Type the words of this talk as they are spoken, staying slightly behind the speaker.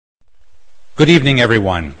Good evening,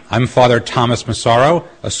 everyone. I'm Father Thomas Massaro,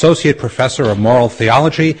 Associate Professor of Moral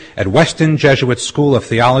Theology at Weston Jesuit School of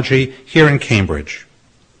Theology here in Cambridge.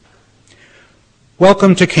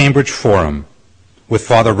 Welcome to Cambridge Forum, with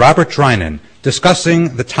Father Robert Drinan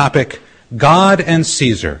discussing the topic God and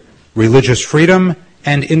Caesar, Religious Freedom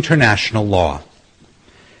and International Law.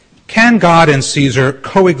 Can God and Caesar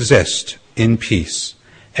coexist in peace?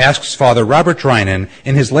 Asks Father Robert Drinan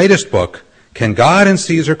in his latest book, Can God and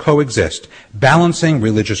Caesar Coexist? Balancing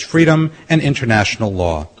Religious Freedom and International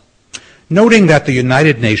Law. Noting that the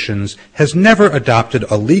United Nations has never adopted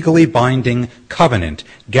a legally binding covenant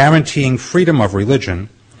guaranteeing freedom of religion,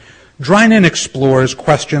 Drinan explores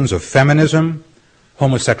questions of feminism,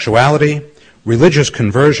 homosexuality, religious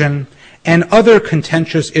conversion, and other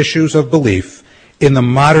contentious issues of belief in the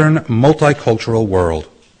modern multicultural world.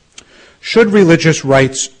 Should religious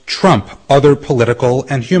rights trump other political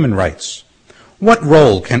and human rights? What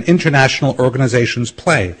role can international organizations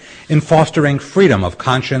play in fostering freedom of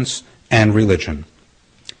conscience and religion?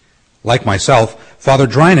 Like myself, Father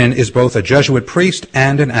Drinan is both a Jesuit priest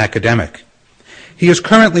and an academic. He is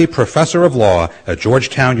currently Professor of Law at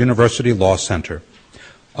Georgetown University Law Center.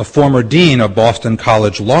 A former Dean of Boston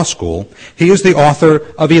College Law School, he is the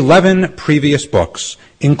author of 11 previous books,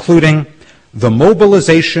 including The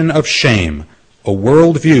Mobilization of Shame, A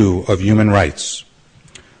Worldview of Human Rights.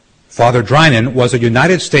 Father Drinan was a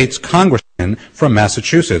United States Congressman from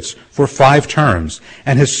Massachusetts for 5 terms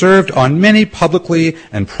and has served on many publicly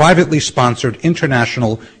and privately sponsored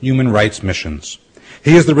international human rights missions.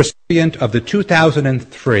 He is the recipient of the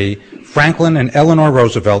 2003 Franklin and Eleanor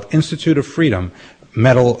Roosevelt Institute of Freedom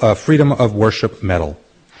Medal, Freedom of Worship Medal.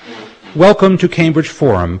 Welcome to Cambridge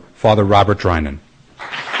Forum, Father Robert Drinan.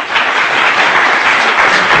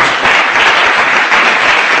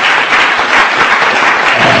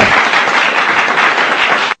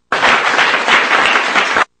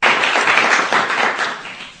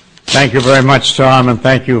 Thank you very much, Tom, and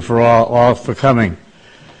thank you for all for coming.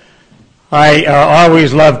 I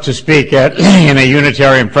always love to speak in a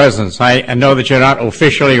Unitarian presence. I know that you're not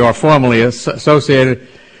officially or formally associated,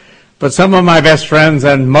 but some of my best friends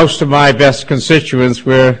and most of my best constituents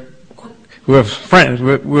were friends.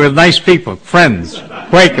 We're nice people, friends,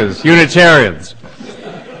 Quakers, Unitarians,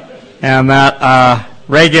 and that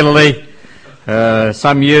regularly.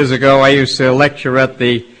 Some years ago, I used to lecture at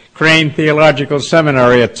the Crane Theological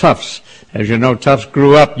Seminary at Tufts. As you know, Tufts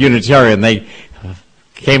grew up Unitarian. They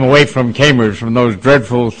came away from Cambridge from those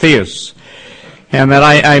dreadful theists. And that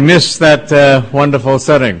I miss that wonderful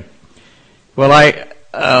setting. Well,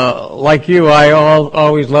 like you, I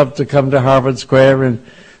always love to come to Harvard Square and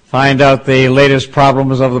find out the latest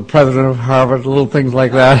problems of the president of Harvard, little things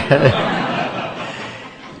like that.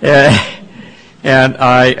 And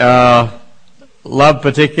I love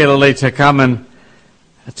particularly to come and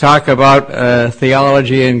talk about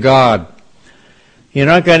theology and God. You're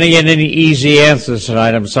not going to get any easy answers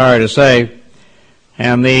tonight, I'm sorry to say.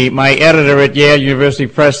 And my editor at Yale University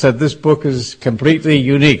Press said this book is completely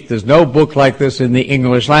unique. There's no book like this in the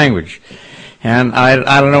English language. And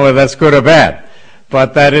I don't know whether that's good or bad.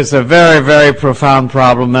 But that is a very, very profound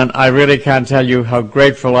problem, and I really can't tell you how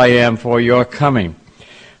grateful I am for your coming.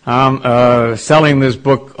 I'm selling this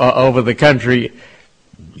book over the country.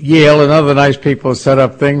 Yale and other nice people set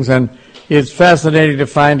up things, and it's fascinating to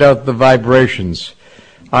find out the vibrations.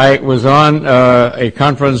 I was on a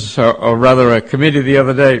conference, or rather a committee the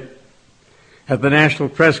other day at the National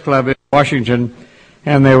Press Club in Washington,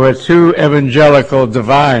 and there were 2 evangelical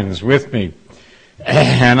divines with me.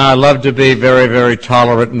 And I love to be very, very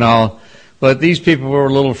tolerant and all, but these people were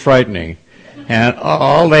a little frightening. And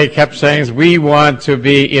all they kept saying is, we want to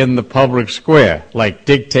be in the public square, like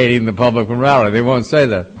dictating the public morality. They won't say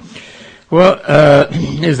that. Well,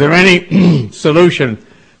 is there any solution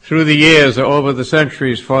through the years or over the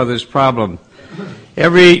centuries for this problem?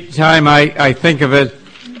 Every time I think of it,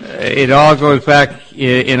 it all goes back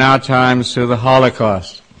in our times to the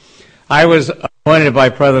Holocaust. I was appointed by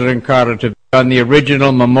President Carter to be on the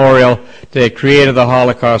original memorial that created the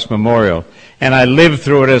Holocaust Memorial, and I lived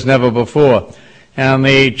through it as never before. And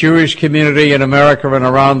the Jewish community in America and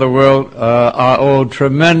around the world are owed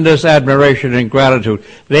tremendous admiration and gratitude.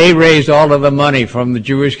 They raised all of the money from the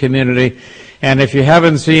Jewish community, and if you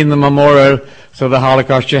haven't seen the memorial to the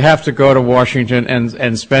Holocaust, you have to go to Washington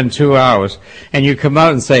and spend 2 hours. And you come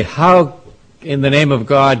out and say, how in the name of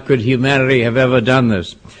God could humanity have ever done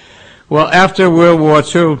this? Well, after World War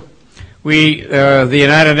II, the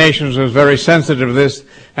United Nations was very sensitive to this,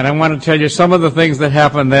 and I want to tell you some of the things that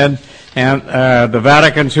happened then, and the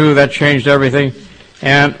Vatican II, that changed everything.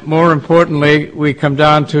 And more importantly, we come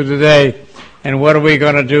down to today, And what are we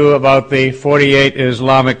going to do about the 48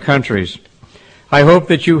 Islamic countries? I hope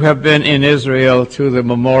that you have been in Israel to the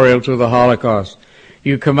memorial to the Holocaust.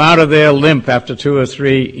 You come out of there limp after 2 or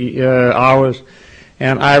 3 hours.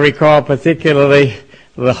 And I recall particularly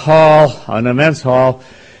the hall, an immense hall,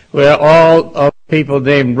 where all of the people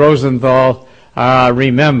named Rosenthal are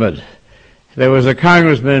remembered. There was a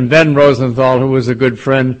congressman, Ben Rosenthal, who was a good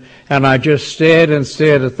friend, and I just stared and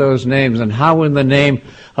stared at those names. And how in the name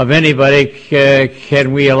of anybody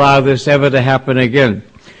can we allow this ever to happen again?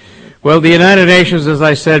 Well, the United Nations, as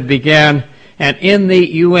I said, began, and in the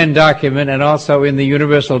UN document and also in the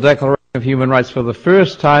Universal Declaration of Human Rights, for the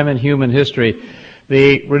first time in human history,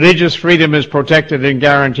 the religious freedom is protected and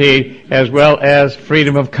guaranteed, as well as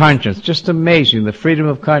freedom of conscience. Just amazing, the freedom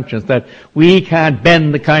of conscience, that we can't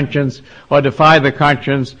bend the conscience or defy the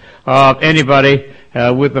conscience of anybody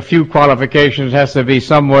with a few qualifications. It has to be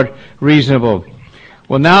somewhat reasonable.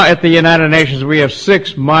 Well, now at the United Nations we have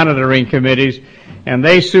 6 monitoring committees, and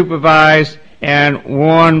they supervise and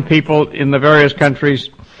warn people in the various countries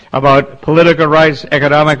about political rights,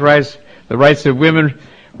 economic rights, the rights of women,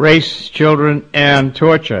 race, children, and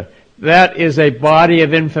torture. That is a body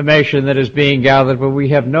of information that is being gathered, but we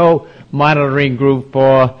have no monitoring group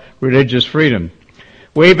for religious freedom.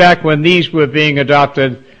 Way back when these were being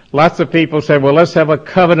adopted, lots of people said, well, let's have a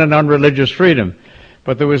covenant on religious freedom.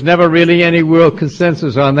 But there was never really any world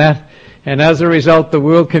consensus on that, and as a result, the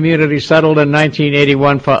world community settled in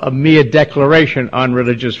 1981 for a mere declaration on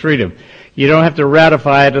religious freedom. You don't have to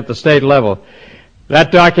ratify it at the state level.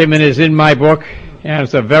 That document is in my book, and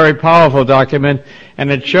it's a very powerful document,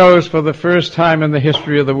 and it shows for the first time in the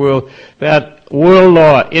history of the world that world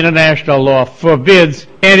law, international law, forbids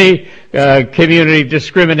any community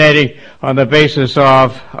discriminating on the basis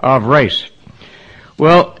of race.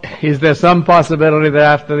 Well, is there some possibility that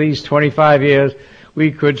after these 25 years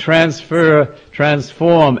we could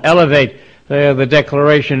transform, elevate the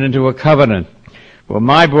declaration into a covenant? Well,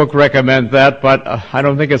 my book recommends that, but I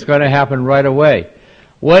don't think it's going to happen right away.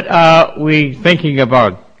 What are we thinking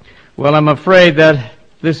about? Well, I'm afraid that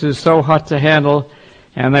this is so hot to handle,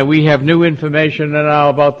 and that we have new information now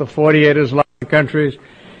about the 48 Islamic countries.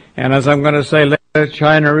 And as I'm going to say later,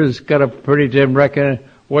 China has got a pretty dim record.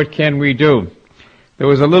 What can we do? There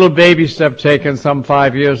was a little baby step taken some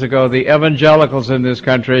 5 years ago. The evangelicals in this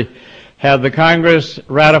country had the Congress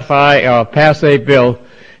ratify or pass a bill,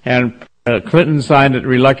 and Clinton signed it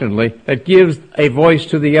reluctantly, that gives a voice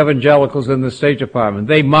to the evangelicals in the State Department.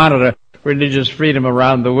 They monitor religious freedom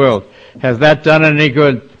around the world. Has that done any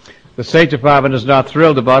good? The State Department is not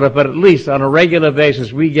thrilled about it, but at least on a regular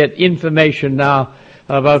basis we get information now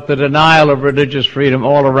about the denial of religious freedom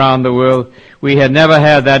all around the world. We had never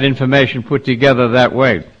had that information put together that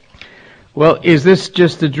way. Well, is this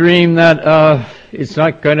just a dream that it's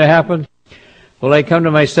not going to happen? Well, I come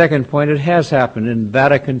to my second point. It has happened in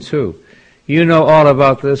Vatican II. You know all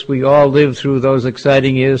about this. We all lived through those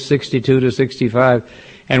exciting years, 62 to 65.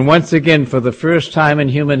 And once again, for the first time in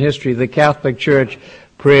human history, the Catholic Church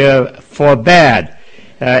forbade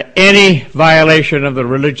any violation of the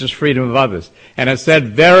religious freedom of others. And it said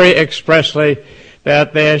very expressly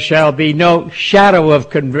that there shall be no shadow of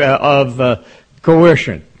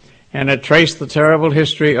coercion. And it traced the terrible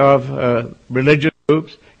history of religious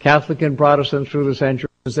groups, Catholic and Protestant through the centuries,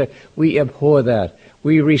 and said, we abhor that.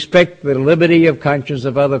 We respect the liberty of conscience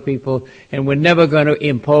of other people, and we're never going to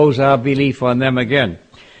impose our belief on them again.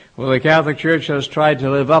 Well, the Catholic Church has tried to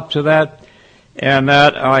live up to that, and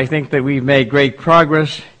that I think that we've made great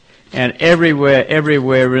progress, and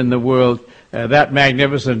everywhere in the world, that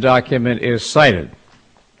magnificent document is cited.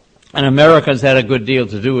 And Americans had a good deal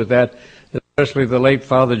to do with that, especially the late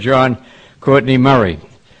Father John Courtney Murray.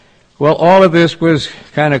 Well, all of this was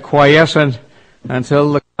kind of quiescent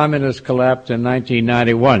until the communists collapsed in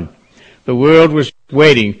 1991. The world was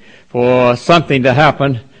waiting for something to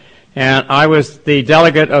happen, and I was the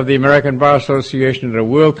delegate of the American Bar Association at a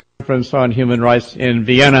World Conference on Human Rights in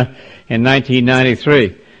Vienna in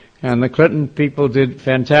 1993. And the Clinton people did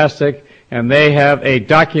fantastic, and they have a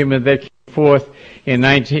document that came forth in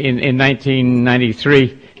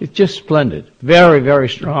 1993. It's just splendid, very, very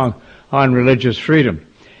strong on religious freedom.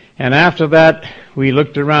 And after that, we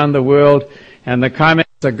looked around the world, and the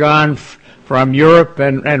communists are gone from Europe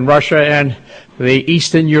and Russia, and the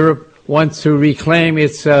Eastern Europe wants to reclaim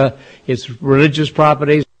its religious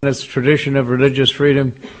properties and its tradition of religious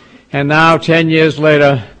freedom. And now, 10 years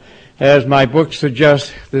later, as my book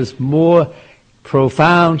suggests, there's more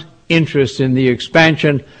profound interest in the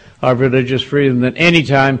expansion of religious freedom than any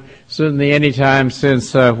time, certainly any time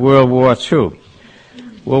since World War II.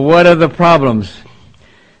 Well, what are the problems?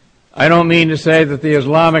 I don't mean to say that the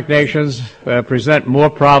Islamic nations present more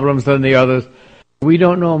problems than the others. We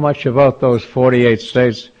don't know much about those 48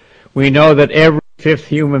 states. We know that every fifth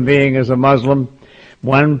human being is a Muslim,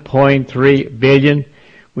 1.3 billion.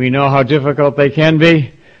 We know how difficult they can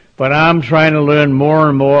be, but I'm trying to learn more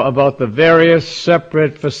and more about the various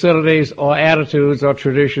separate facilities or attitudes or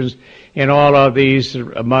traditions in all of these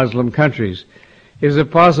Muslim countries. Is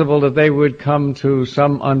it possible that they would come to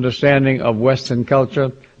some understanding of Western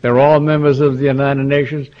culture? They're all members of the United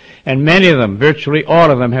Nations, and many of them, virtually all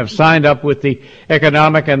of them, have signed up with the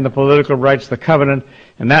economic and the political rights, the covenant,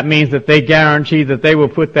 and that means that they guarantee that they will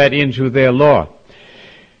put that into their law.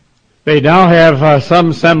 They now have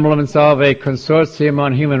some semblance of a consortium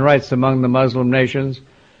on human rights among the Muslim nations,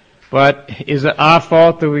 but is it our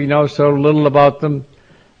fault that we know so little about them?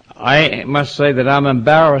 I must say that I'm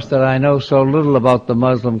embarrassed that I know so little about the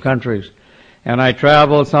Muslim countries. And I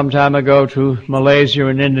traveled some time ago to Malaysia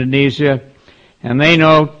and Indonesia, and they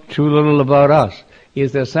know too little about us.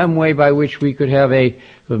 Is there some way by which we could have a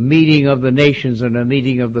meeting of the nations and a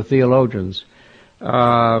meeting of the theologians?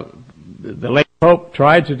 The late Pope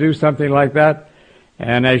tried to do something like that,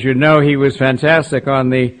 and as you know, he was fantastic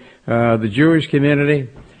on the Jewish community,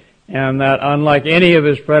 and that unlike any of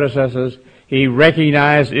his predecessors, he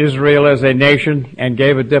recognized Israel as a nation and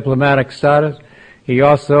gave it diplomatic status. He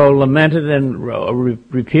also lamented and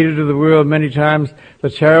repeated to the world many times the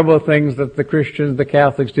terrible things that the Christians, the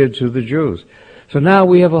Catholics, did to the Jews. So now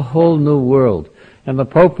we have a whole new world. And the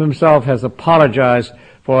Pope himself has apologized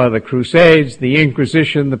for the Crusades, the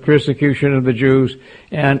Inquisition, the persecution of the Jews,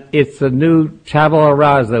 and it's a new tabula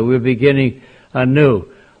rasa. We're beginning anew,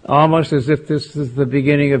 almost as if this is the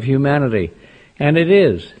beginning of humanity. And it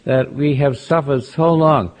is, that we have suffered so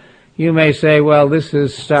long. You may say, well, this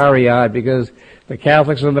is starry-eyed because the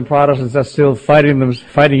Catholics and the Protestants are still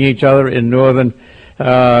fighting each other in Northern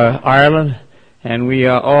Ireland, and we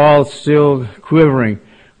are all still quivering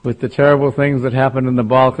with the terrible things that happened in the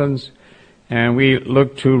Balkans. And we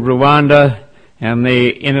look to Rwanda and the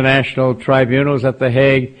international tribunals at The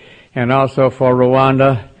Hague, and also for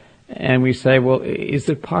Rwanda, and we say, well, is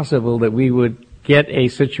it possible that we would get a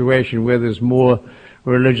situation where there's more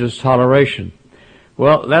religious toleration?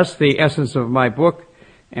 Well, that's the essence of my book,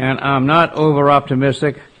 and I'm not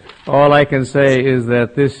over-optimistic. All I can say is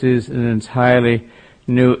that this is an entirely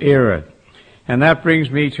new era. And that brings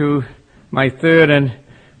me to my third and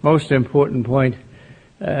most important point.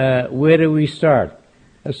 Where do we start?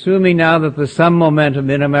 Assuming now that there's some momentum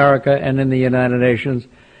in America and in the United Nations,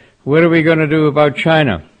 what are we going to do about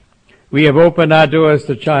China? We have opened our doors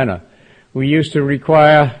to China. We used to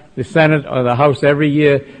require the Senate or the House every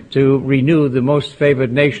year to renew the most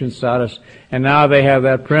favored nation status, and now they have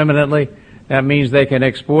that permanently. That means they can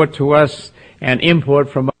export to us and import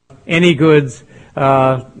from us any goods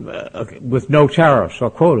with no tariffs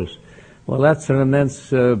or quotas. Well, that's an immense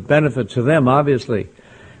benefit to them, obviously.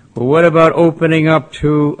 Well, what about opening up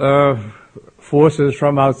to forces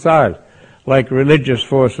from outside, like religious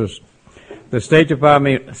forces? The State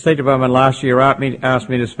Department last year asked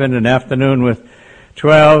me to spend an afternoon with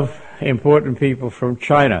 12 important people from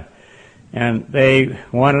China, and they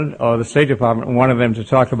wanted, or the State Department wanted them to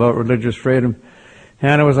talk about religious freedom,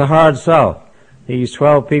 and it was a hard sell. These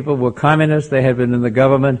 12 people were communists, they had been in the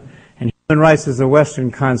government, and human rights is a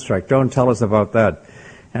Western construct. Don't tell us about that.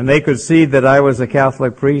 And they could see that I was a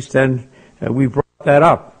Catholic priest, and we brought that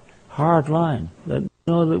up. Hard line. That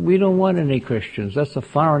we don't want any Christians. That's a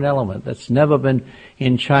foreign element that's never been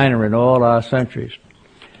in China in all our centuries.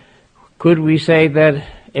 Could we say that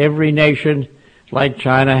every nation, like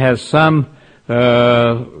China, has some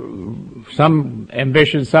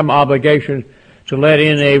ambition, some obligation to let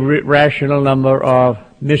in a rational number of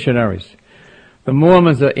missionaries? The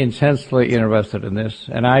Mormons are intensely interested in this,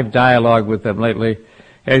 and I've dialogued with them lately.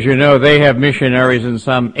 As you know, they have missionaries in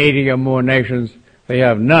some 80 or more nations. They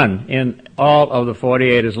have none in all of the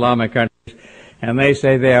 48 Islamic countries, and they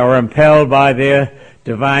say they are impelled by their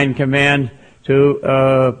divine command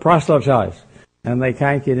to proselytize, and they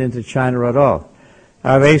can't get into China at all.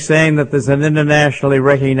 Are they saying that there's an internationally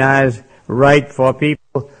recognized right for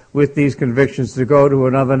people with these convictions to go to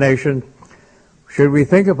another nation? Should we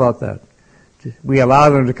think about that? We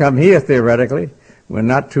allow them to come here, theoretically. We're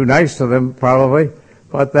not too nice to them, probably,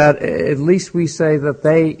 but that at least we say that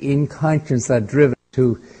they, in conscience, are driven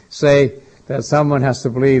to say that someone has to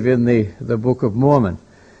believe in the Book of Mormon.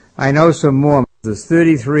 I know some Mormons. There's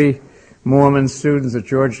 33 Mormon students at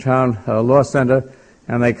Georgetown Law Center,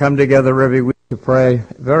 and they come together every week to pray.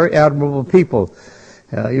 Very admirable people.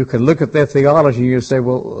 You can look at their theology and you say,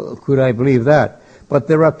 well, could I believe that? But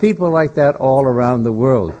there are people like that all around the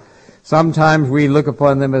world. Sometimes we look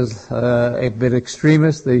upon them as a bit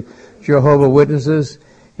extremist, the Jehovah's Witnesses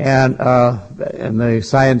and the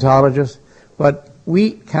Scientologists, but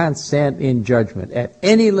we can't stand in judgment at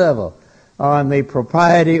any level on the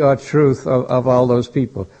propriety or truth of all those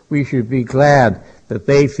people. We should be glad that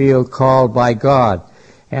they feel called by God,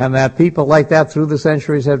 and that people like that through the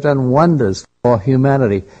centuries have done wonders for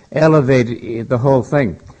humanity, elevated the whole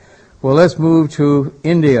thing. Well, let's move to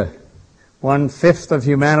India. 1/5 of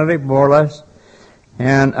humanity, more or less.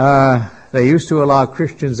 And they used to allow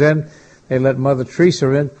Christians in. They let Mother Teresa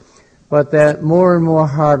in. But they're more and more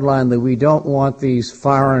hardline that we don't want these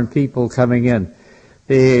foreign people coming in.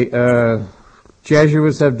 The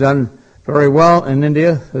Jesuits have done very well in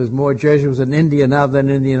India. There's more Jesuits in India now than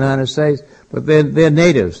in the United States. But they're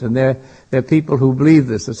natives, and they're people who believe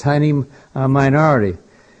this, a tiny minority.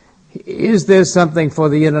 Is there something for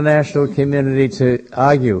the international community to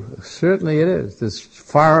argue? Certainly it is. There's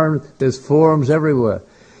forums everywhere.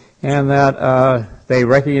 And that they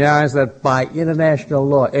recognize that by international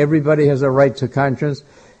law, everybody has a right to conscience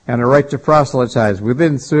and a right to proselytize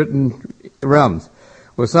within certain realms.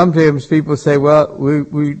 Well, sometimes people say, well,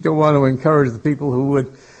 we don't want to encourage the people who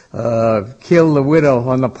would kill the widow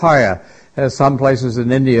on the pyre, as some places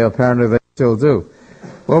in India apparently they still do.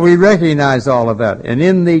 Well, we recognize all of that. And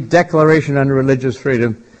in the Declaration on Religious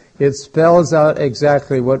Freedom, it spells out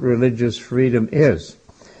exactly what religious freedom is.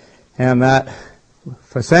 And that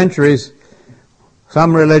for centuries,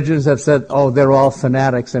 some religions have said, oh, they're all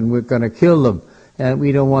fanatics and we're going to kill them, and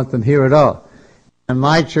we don't want them here at all. And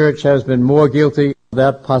my church has been more guilty of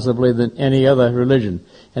that possibly than any other religion.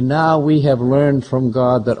 And now we have learned from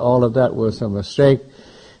God that all of that was a mistake,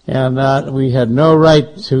 and that we had no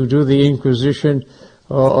right to do the Inquisition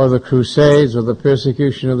or the Crusades or the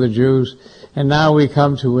persecution of the Jews. And now we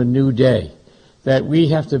come to a new day, that we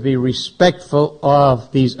have to be respectful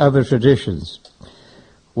of these other traditions.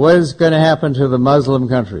 What is going to happen to the Muslim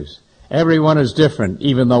countries? Everyone is different,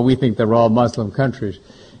 even though we think they're all Muslim countries.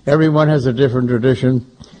 Everyone has a different tradition,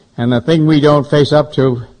 and the thing we don't face up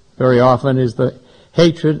to very often is the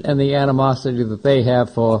hatred and the animosity that they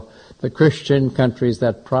have for the Christian countries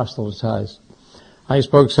that proselytize. I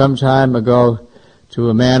spoke some time ago to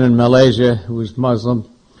a man in Malaysia who was Muslim,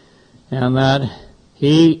 and that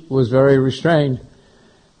he was very restrained.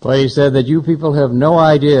 But he said that you people have no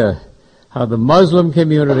idea how the Muslim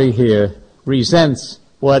community here resents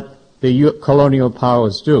what the colonial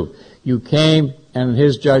powers do. You came, and in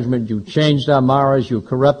his judgment, you changed our morals, you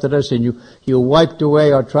corrupted us, and you wiped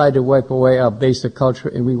away or tried to wipe away our basic culture,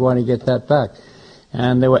 and we want to get that back.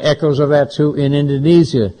 And there were echoes of that too in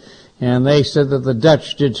Indonesia, and they said that the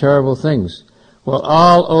Dutch did terrible things. Well,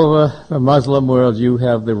 all over the Muslim world, you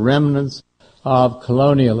have the remnants of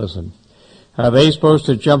colonialism. Are they supposed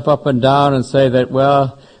to jump up and down and say that,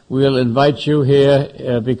 well, we'll invite you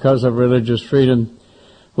here because of religious freedom?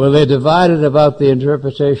 Well, they're divided about the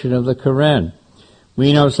interpretation of the Quran.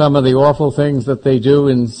 We know some of the awful things that they do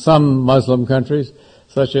in some Muslim countries,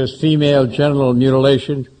 such as female genital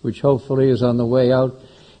mutilation, which hopefully is on the way out.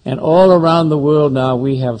 And all around the world now,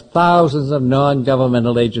 we have thousands of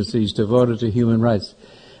non-governmental agencies devoted to human rights.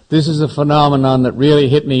 This is a phenomenon that really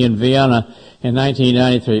hit me in Vienna in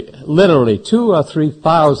 1993. Literally 2,000 or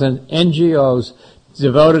 3,000 NGOs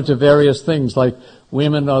devoted to various things like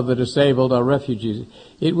women or the disabled or refugees.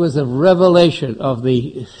 It was a revelation of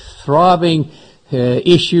the throbbing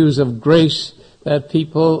issues of grace that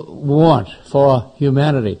people want for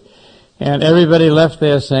humanity. And everybody left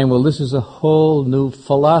there saying, well, this is a whole new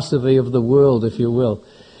philosophy of the world, if you will.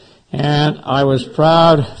 And I was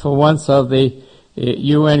proud for once of the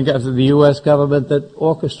U.S. government that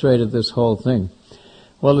orchestrated this whole thing.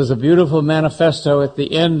 Well, there's a beautiful manifesto at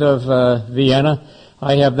the end of Vienna.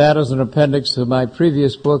 I have that as an appendix to my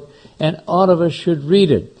previous book, and all of us should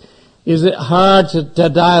read it. Is it hard to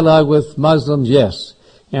dialogue with Muslims? Yes.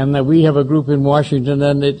 And we have a group in Washington,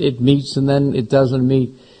 and it meets, and then it doesn't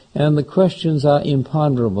meet. And the questions are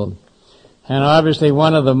imponderable. And obviously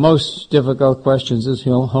one of the most difficult questions is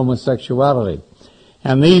homosexuality.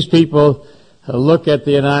 And these people look at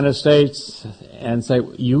the United States and say,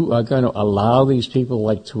 you are going to allow these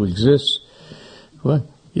people to exist? Well,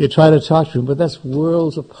 you try to talk to them, but that's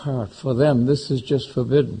worlds apart. For them, this is just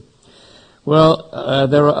forbidden. Well,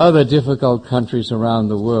 there are other difficult countries around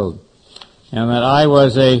the world. And that I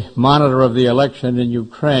was a monitor of the election in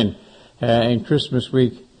Ukraine in Christmas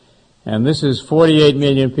week. And this is 48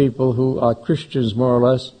 million people who are Christians, more or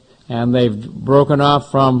less, and they've broken off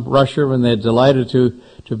from Russia, and they're delighted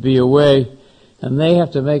to be away. and they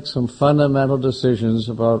have to make some fundamental decisions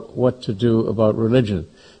about what to do about religion.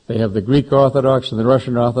 They have the Greek Orthodox and the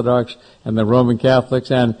Russian Orthodox and the Roman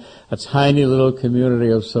Catholics and a tiny little community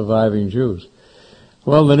of surviving Jews.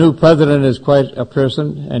 Well, the new president is quite a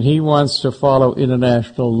person, and he wants to follow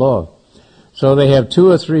international law. So they have 2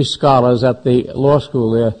 or 3 scholars at the law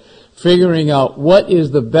school there figuring out what is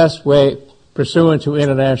the best way, pursuant to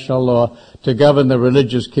international law, to govern the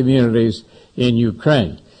religious communities in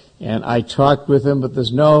Ukraine. And I talked with them, but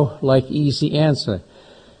there's no, easy answer.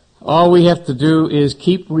 All we have to do is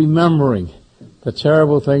keep remembering the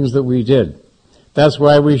terrible things that we did. That's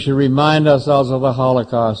why we should remind ourselves of the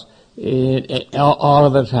Holocaust all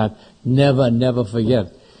of the time. Never, never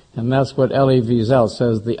forget. And that's what Elie Wiesel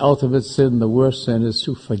says, the ultimate sin, the worst sin, is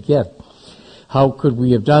to forget. How could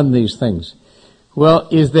we have done these things? Well,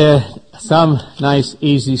 is there some nice,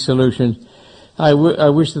 easy solution? I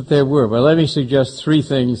wish that there were, but let me suggest 3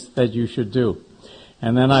 things that you should do.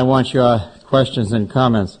 And then I want your questions and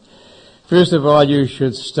comments. First of all, you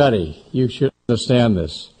should study. You should understand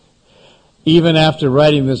this. Even after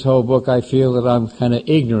writing this whole book, I feel that I'm kind of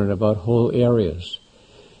ignorant about whole areas.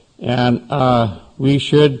 And we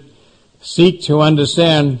should seek to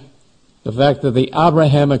understand the fact that the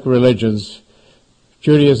Abrahamic religions,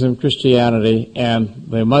 Judaism, Christianity, and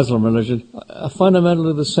the Muslim religion, are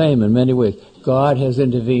fundamentally the same in many ways. God has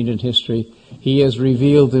intervened in history. He has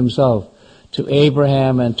revealed himself to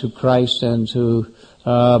Abraham and to Christ and to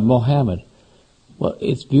Mohammed. Well,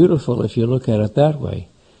 it's beautiful if you look at it that way.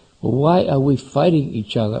 Well, why are we fighting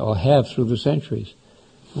each other, or have through the centuries?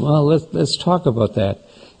 Well, let's talk about that.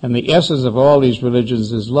 And the essence of all these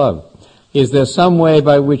religions is love. Is there some way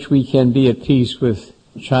by which we can be at peace with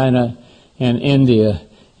China and India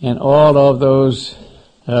and all of those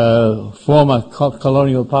former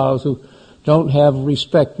colonial powers who don't have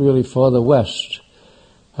respect really for the West?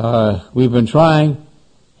 We've been trying,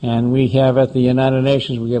 and we have at the United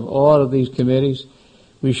Nations, we have all of these committees.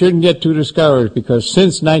 We shouldn't get too discouraged, because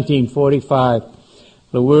since 1945,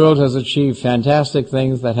 the world has achieved fantastic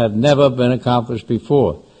things that had never been accomplished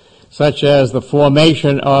before, such as the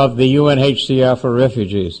formation of the UNHCR for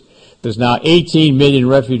refugees. There's now 18 million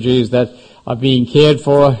refugees that are being cared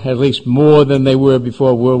for, at least more than they were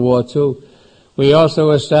before World War II. We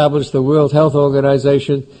also established the World Health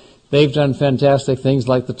Organization. They've done fantastic things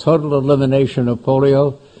like the total elimination of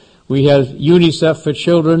polio. We have UNICEF for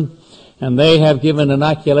children, and they have given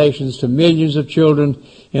inoculations to millions of children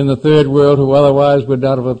in the third world who otherwise would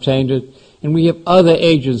not have obtained it. And we have other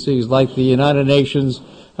agencies like the United Nations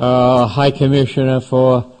High Commissioner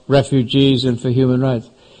for Refugees and for Human Rights.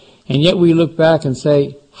 And yet we look back and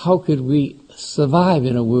say, how could we survive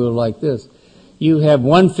in a world like this? You have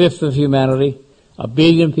 1/5 of humanity, 1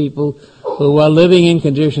 billion people, who are living in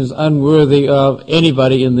conditions unworthy of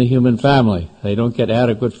anybody in the human family. They don't get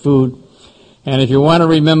adequate food. And if you want to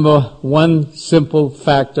remember one simple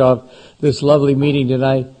fact of this lovely meeting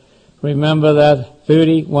tonight, remember that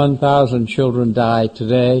 31,000 children die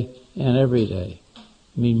today and every day.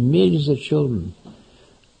 I mean, millions of children.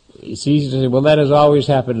 It's easy to say, well, that has always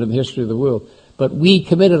happened in the history of the world. But we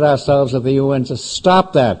committed ourselves at the UN to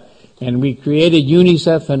stop that. And we created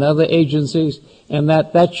UNICEF and other agencies, and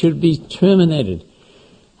that should be terminated.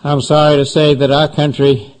 I'm sorry to say that our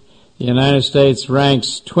country, the United States,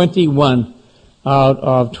 ranks 21 out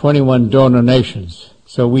of 21 donor nations.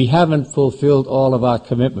 So we haven't fulfilled all of our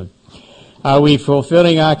commitment. Are we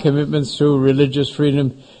fulfilling our commitments through religious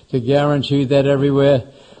freedom to guarantee that everywhere,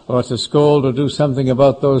 or to scold or do something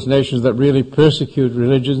about those nations that really persecute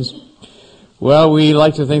religions? Well, we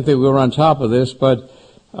like to think that we're on top of this, but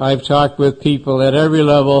I've talked with people at every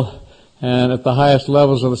level and at the highest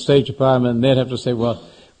levels of the State Department, and they'd have to say, well,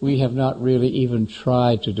 we have not really even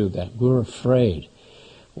tried to do that. We're afraid.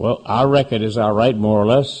 Well, our record is all right, more or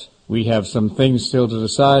less. We have some things still to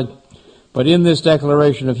decide. But in this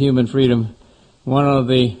Declaration of Human Freedom, one of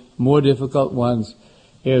the more difficult ones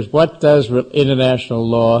is, what does international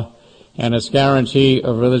law and its guarantee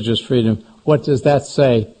of religious freedom, what does that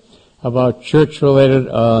say about church-related,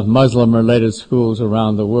 Muslim-related schools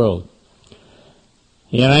around the world?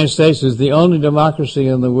 The United States is the only democracy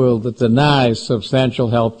in the world that denies substantial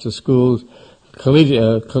help to schools,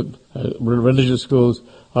 religious schools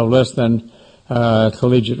of less than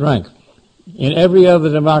collegiate rank. In every other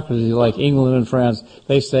democracy, like England and France,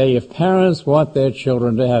 they say if parents want their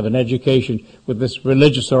children to have an education with this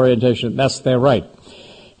religious orientation, that's their right.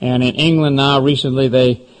 And in England now, recently,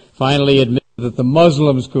 they finally admitted that the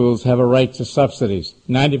Muslim schools have a right to subsidies,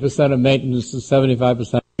 90% of maintenance and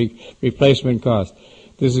 75% replacement costs.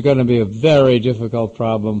 This is going to be a very difficult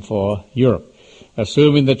problem for Europe,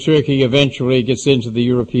 assuming that Turkey eventually gets into the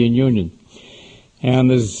European Union.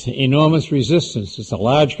 And there's enormous resistance. It's a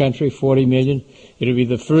large country, 40 million. It'll be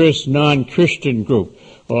the first non-Christian group,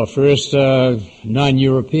 or first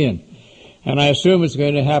non-European. And I assume it's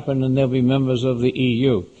going to happen, and they'll be members of the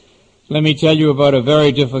EU. Let me tell you about a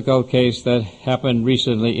very difficult case that happened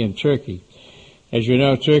recently in Turkey. As you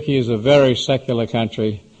know, Turkey is a very secular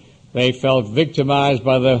country. They felt victimized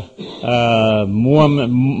by the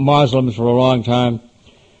Muslims for a long time.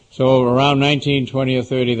 So around 1920 or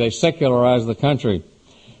 30, they secularized the country.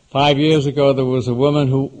 5 years ago, there was a woman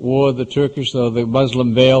who wore the Turkish or the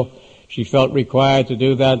Muslim veil. She felt required to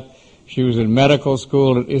do that. She was in medical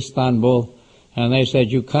school in Istanbul, and they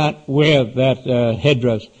said, you can't wear that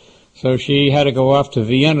headdress. So she had to go off to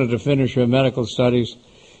Vienna to finish her medical studies,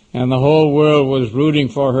 and the whole world was rooting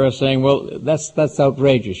for her, saying, well, that's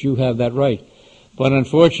outrageous. You have that right. But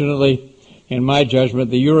unfortunately, in my judgment,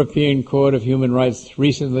 the European Court of Human Rights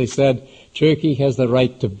recently said Turkey has the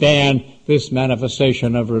right to ban this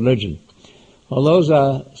manifestation of religion. Well, those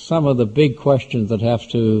are some of the big questions that have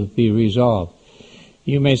to be resolved.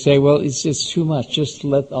 You may say, well, it's too much. Just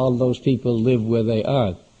let all those people live where they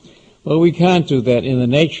are. Well, we can't do that. In the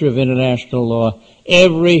nature of international law,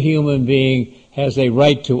 every human being has a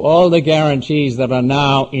right to all the guarantees that are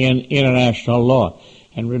now in international law.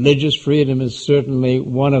 And religious freedom is certainly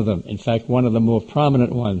one of them. In fact, one of the more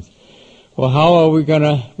prominent ones. Well, how are we going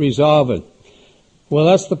to resolve it? Well,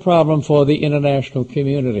 that's the problem for the international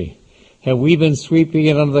community. Have we been sweeping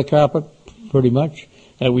it under the carpet, pretty much,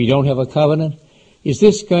 that we don't have a covenant? Is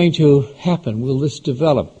this going to happen? Will this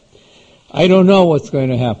develop? I don't know what's going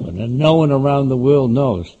to happen, and no one around the world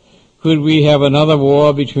knows. Could we have another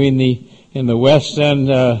war between in the West and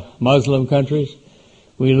Muslim countries?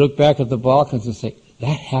 We look back at the Balkans and say,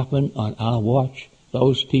 that happened on our watch?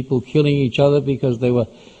 Those people killing each other because they were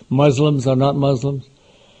Muslims or not Muslims?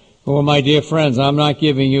 Well, my dear friends, I'm not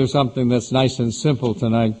giving you something that's nice and simple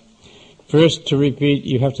tonight. First, to repeat,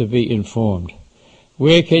 you have to be informed.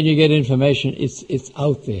 Where can you get information? It's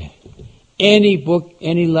out there. Any book,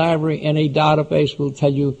 any library, any database will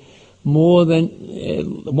tell you more than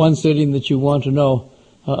one sitting that you want to know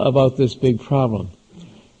about this big problem.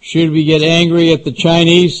 Should we get angry at the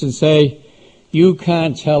Chinese and say, you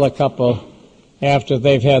can't tell a couple after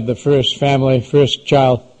they've had the first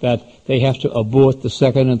child, that they have to abort the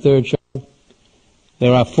second and third child?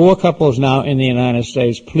 There are 4 couples now in the United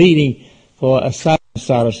States pleading for asylum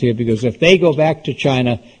status here, because if they go back to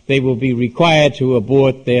China, they will be required to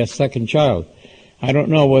abort their second child. I don't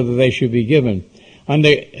know whether they should be given.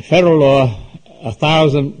 Under federal law,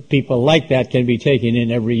 1,000 people like that can be taken in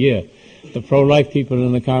every year. The pro-life people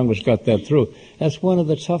in the Congress got that through. That's one of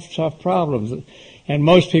the tough problems. And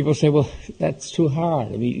most people say, well, that's too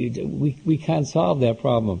hard. I mean, we can't solve that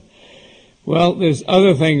problem. Well, there's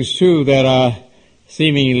other things, too, that are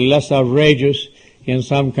seemingly less outrageous in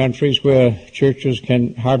some countries where churches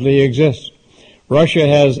can hardly exist. Russia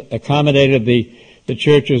has accommodated the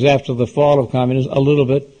churches after the fall of communism a little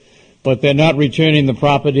bit, but they're not returning the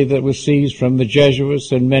property that was seized from the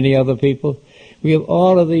Jesuits and many other people. We have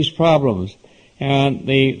all of these problems, and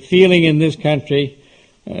the feeling in this country,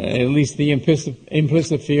 at least the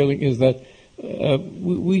implicit feeling, is that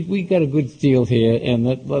we got a good deal here, and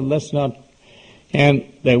that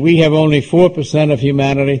we have only 4% of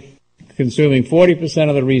humanity consuming 40%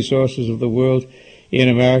 of the resources of the world in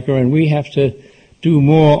America, and we have to do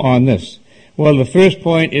more on this. Well, the first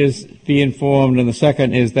point is be informed, and the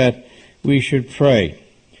second is that we should pray.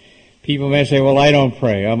 People may say, well, I don't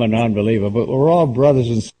pray, I'm a non-believer, but we're all brothers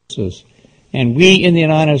and sisters. And we in the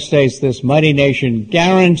United States, this mighty nation,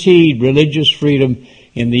 guaranteed religious freedom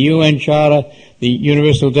in the UN Charter, the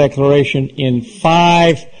Universal Declaration, in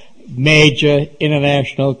 5 major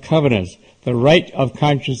international covenants. The right of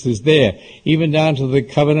conscience is there, even down to the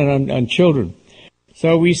covenant on children.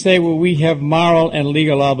 So we say, well, we have moral and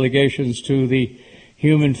legal obligations to the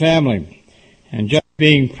human family. And just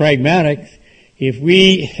being pragmatic, if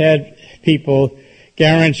we had people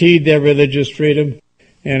guaranteed their religious freedom,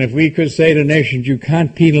 and if we could say to nations, you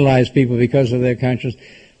can't penalize people because of their conscience,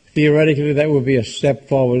 theoretically that would be a step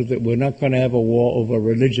forward, that we're not going to have a war over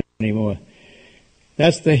religion anymore.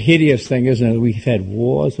 That's the hideous thing, isn't it? We've had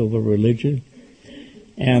wars over religion,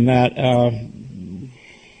 and that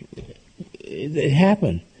it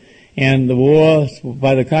happened. And the wars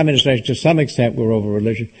by the communist nation, to some extent, were over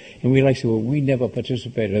religion. And we like to say, well, we never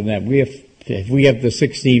participated in that. If we have the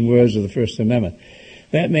 16 words of the First Amendment.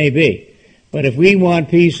 That may be. But if we want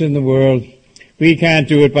peace in the world, we can't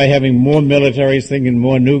do it by having more militaries thinking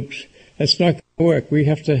more nukes. That's not going to work. We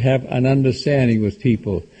have to have an understanding with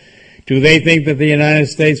people. Do they think that the United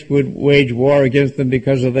States would wage war against them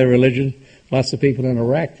because of their religion? Lots of people in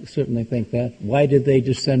Iraq certainly think that. Why did they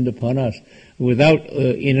descend upon us without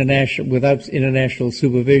international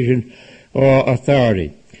supervision or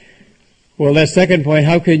authority? Well, that second point,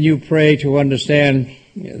 how can you pray to understand?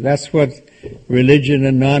 That's what religion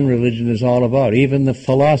and non-religion is all about. Even the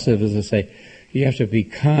philosophers will say, you have to be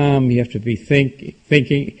calm, you have to be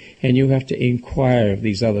thinking, and you have to inquire of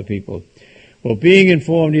these other people. Well, being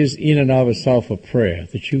informed is in and of itself a prayer,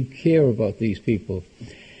 that you care about these people.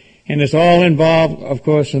 And it's all involved, of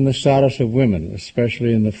course, in the status of women,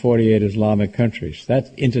 especially in the 48 Islamic countries.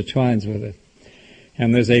 That intertwines with it.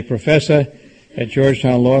 And there's a professor at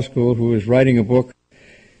Georgetown Law School who is writing a book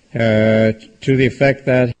to the effect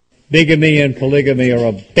that bigamy and polygamy are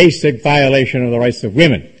a basic violation of the rights of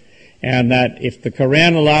women. And that if the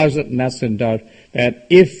Quran allows it, and that's in doubt, that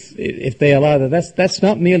if they allow that, that's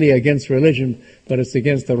not merely against religion, but it's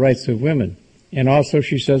against the rights of women. And also,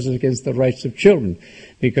 she says, it's against the rights of children,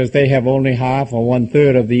 because they have only half or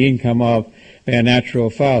one-third of the income of their natural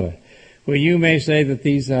father. Well, you may say that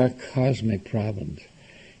these are cosmic problems,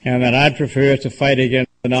 and that I'd prefer to fight against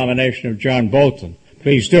the nomination of John Bolton.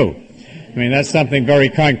 Please do. I mean, that's something very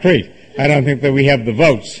concrete. I don't think that we have the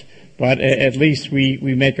votes, but at least we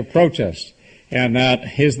make a protest. And that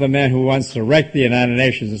here's the man who wants to wreck the United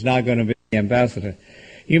Nations is not going to be the ambassador.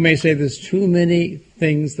 You may say there's too many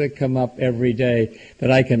things that come up every day that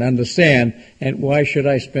I can understand, and why should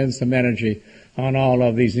I spend some energy on all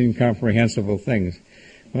of these incomprehensible things?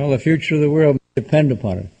 Well, the future of the world may depend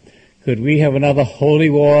upon it. Could we have another holy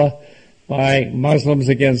war by Muslims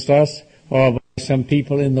against us, or by some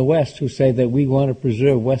people in the West who say that we want to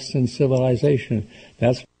preserve Western civilization?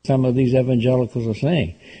 That's what some of these evangelicals are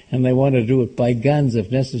saying, and they want to do it by guns if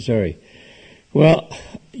necessary. Well,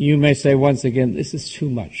 you may say once again, this is too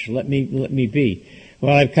much. Let me be.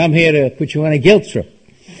 Well, I've come here to put you on a guilt trip.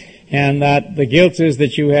 And that the guilt is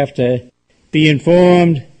that you have to be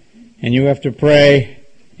informed, and you have to pray,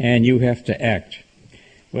 and you have to act.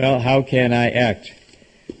 Well, how can I act?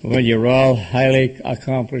 Well, you're all highly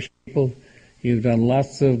accomplished people. You've done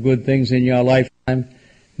lots of good things in your lifetime.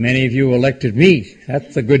 Many of you elected me.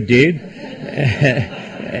 That's a good deed.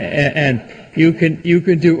 And you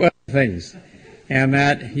can do other things. And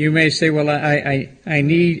that you may say, well, I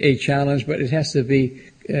need a challenge, but it has to be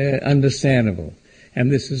understandable.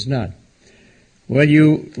 And this is not. Well,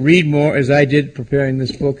 you read more, as I did preparing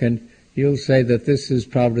this book, and you'll say that this is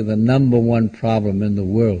probably the number one problem in the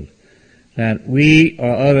world. That we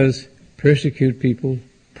or others persecute people,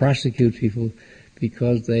 prosecute people,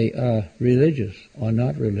 because they are religious or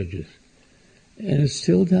not religious. And it's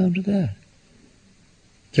still down to that.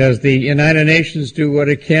 Does the United Nations do what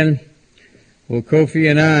it can? Well, Kofi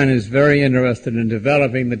Annan is very interested in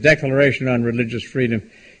developing the Declaration on Religious Freedom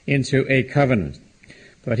into a covenant.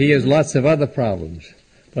 But he has lots of other problems.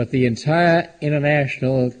 But the entire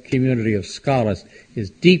international community of scholars is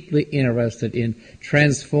deeply interested in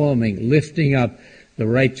transforming, lifting up the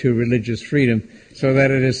right to religious freedom so that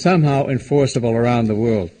it is somehow enforceable around the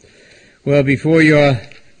world. Well, before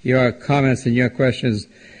your comments and your questions,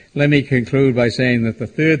 let me conclude by saying that the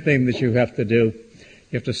third thing that you have to do,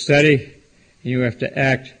 you have to study, you have to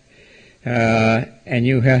act, and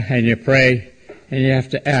you pray, and you have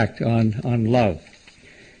to act on love.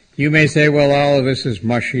 You may say, well, all of this is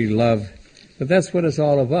mushy love, but that's what it's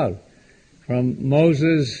all about. From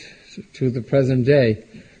Moses to the present day,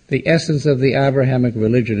 the essence of the Abrahamic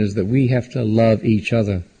religion is that we have to love each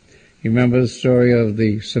other. You remember the story of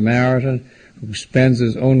the Samaritan who spends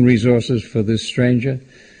his own resources for this stranger?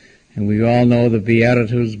 And we all know the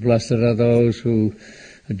Beatitudes, blessed are those who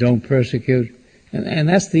don't persecute. And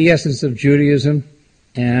that's the essence of Judaism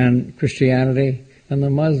and Christianity and the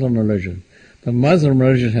Muslim religion. The Muslim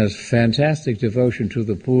religion has fantastic devotion to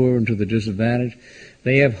the poor and to the disadvantaged.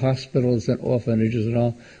 They have hospitals and orphanages and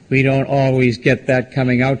all. We don't always get that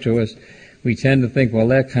coming out to us. We tend to think, well,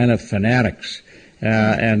 they're kind of fanatics.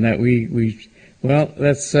 And that well,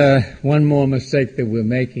 that's one more mistake that we're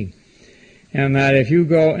making. And that if you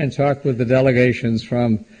go and talk with the delegations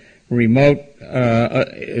from remote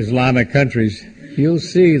Islamic countries, you'll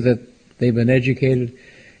see that they've been educated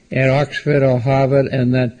at Oxford or Harvard,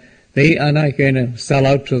 and that they are not going to sell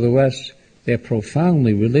out to the West. They're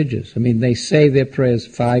profoundly religious. I mean, they say their prayers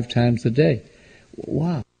 5 times a day.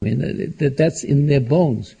 Wow. I mean, that's in their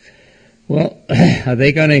bones. Well, are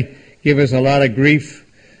they going to give us a lot of grief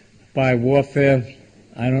by warfare?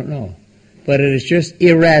 I don't know. But it is just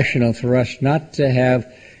irrational for us not to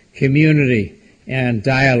have community and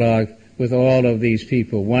dialogue with all of these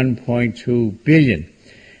people, 1.2 billion.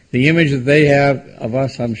 The image that they have of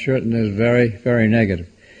us, I'm certain, is very, very negative.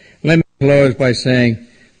 Let me close by saying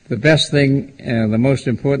the best thing and the most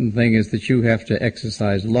important thing is that you have to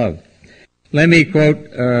exercise love. Let me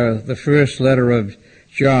quote the first letter of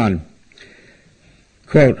John.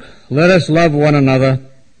 Quote, "Let us love one another,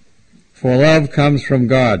 for love comes from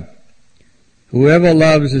God. Whoever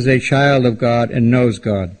loves is a child of God and knows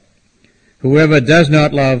God. Whoever does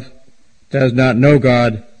not love does not know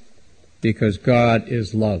God, because God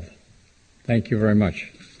is love." Thank you very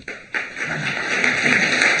much.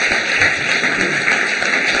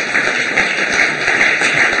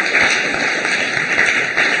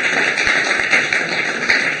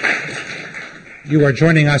 You are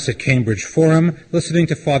joining us at Cambridge Forum, listening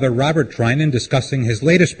to Father Robert Drinan discussing his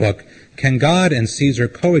latest book, Can God and Caesar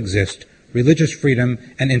Coexist? Religious Freedom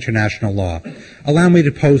and International Law. Allow me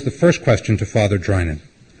to pose the first question to Father Drinan.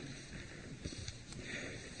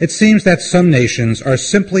 It seems that some nations are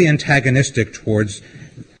simply antagonistic towards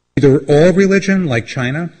either all religion, like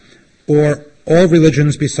China, or all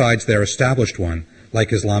religions besides their established one,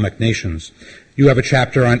 like Islamic nations. You have a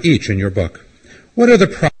chapter on each in your book. What are the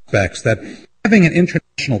prospects that having an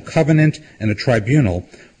international covenant and a tribunal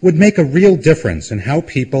would make a real difference in how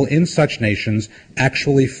people in such nations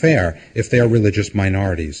actually fare if they are religious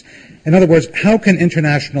minorities? In other words, how can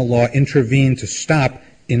international law intervene to stop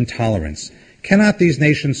intolerance? Cannot these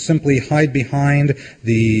nations simply hide behind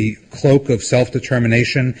the cloak of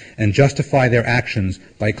self-determination and justify their actions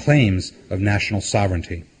by claims of national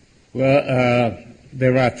sovereignty? Well,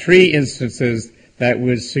 there are three instances that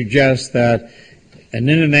would suggest that an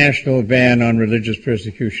international ban on religious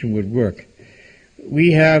persecution would work.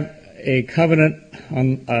 We have a covenant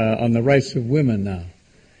on the rights of women now,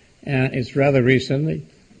 and it's rather recently,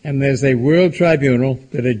 and there's a world tribunal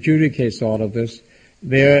that adjudicates all of this.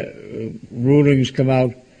 Their rulings come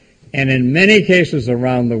out, and in many cases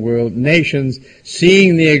around the world, nations,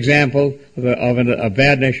 seeing the example of a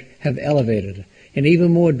bad nation, have elevated it. And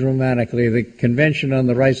even more dramatically, the Convention on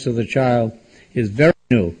the Rights of the Child is very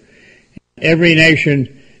new. Every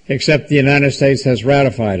nation except the United States has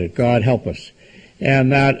ratified it. God help us.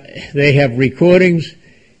 And that they have recordings,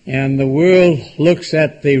 and the world looks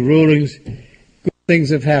at the rulings. Good things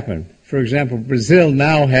have happened. For example, Brazil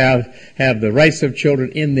now have the rights of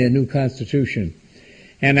children in their new constitution.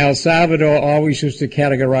 And El Salvador always used to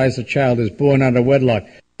categorize a child as born out of wedlock.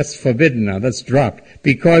 That's forbidden now. That's dropped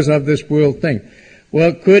because of this world thing.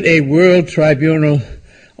 Well, could a world tribunal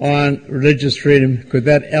on religious freedom, could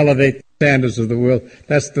that elevate the standards of the world?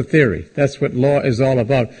 That's the theory. That's what law is all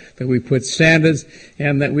about, that we put standards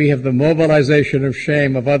and that we have the mobilization of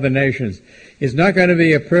shame of other nations. It's not going to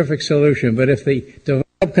be a perfect solution, but if the developed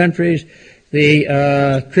countries,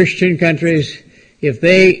 the Christian countries, if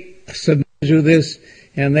they submit to this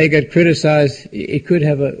and they get criticized, it could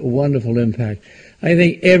have a wonderful impact. I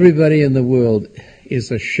think everybody in the world is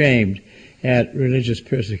ashamed at religious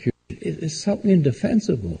persecution. It's something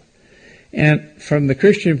indefensible. And from the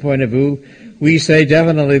Christian point of view, we say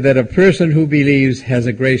definitely that a person who believes has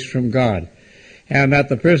a grace from God, and that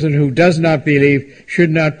the person who does not believe should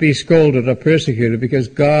not be scolded or persecuted because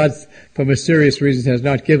God, for mysterious reasons, has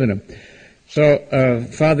not given him. So,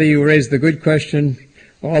 Father, you raised the good question.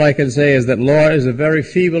 All I can say is that law is a very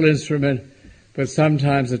feeble instrument, but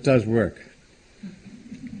sometimes it does work.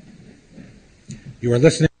 You are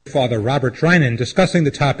listening to Father Robert Drinan discussing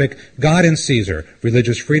the topic, God and Caesar,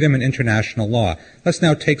 Religious Freedom and International Law. Let's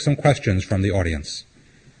now take some questions from the audience.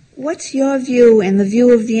 What's your view and the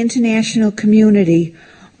view of the international community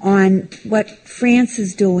on what France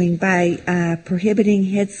is doing by prohibiting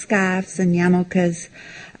headscarves and yarmulkes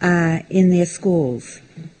in their schools?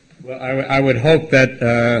 Well, I would hope that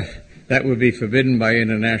that would be forbidden by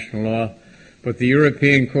international law, but the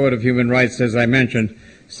European Court of Human Rights, as I mentioned,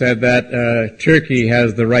 said that Turkey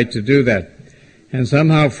has the right to do that. And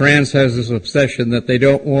somehow France has this obsession that they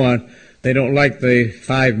don't like the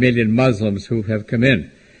 5 million Muslims who have come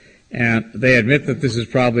in. And they admit that this is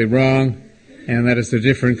probably wrong and that it's a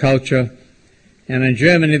different culture. And in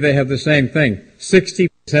Germany they have the same thing. 60%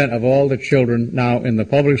 of all the children now in the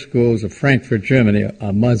public schools of Frankfurt, Germany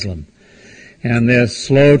are Muslim. And they're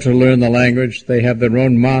slow to learn the language. They have their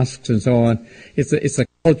own mosques and so on. It's a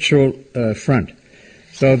cultural front.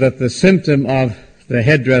 So that the symptom of the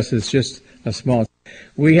headdress is just a small.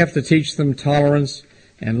 We have to teach them tolerance,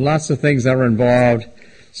 and lots of things are involved.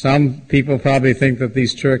 Some people probably think that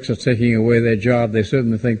these Turks are taking away their job. They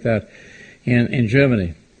certainly think that in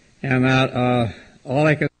Germany. And all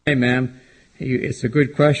I can say, ma'am, it's a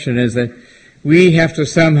good question, is that we have to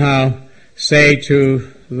somehow say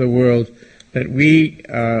to the world that we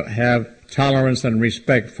have tolerance and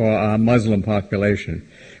respect for our Muslim population.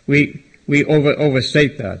 We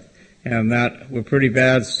overstate that, and that we're pretty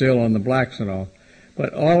bad still on the blacks and all.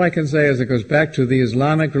 But all I can say is it goes back to the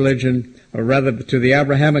Islamic religion, or rather to the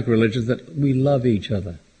Abrahamic religions, that we love each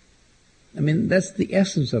other. I mean, that's the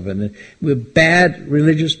essence of it. We're bad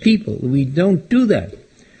religious people. We don't do that.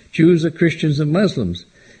 Jews are Christians and Muslims.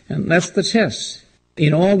 And that's the test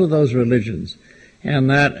in all of those religions. And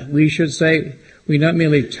that we should say we not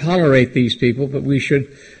merely tolerate these people, but we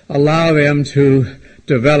should allow them to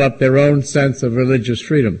develop their own sense of religious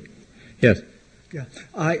freedom. Yes. Yeah,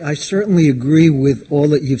 I certainly agree with all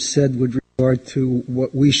that you've said with regard to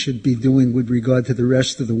what we should be doing with regard to the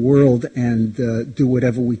rest of the world, and do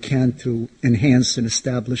whatever we can to enhance and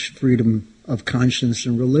establish freedom of conscience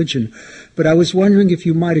and religion. But I was wondering if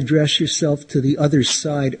you might address yourself to the other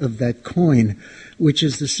side of that coin, which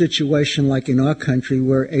is the situation like in our country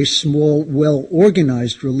where a small,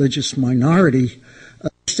 well-organized religious minority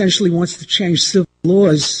essentially wants to change civil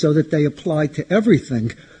laws so that they apply to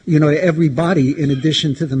everything, to everybody in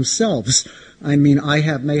addition to themselves. I mean, I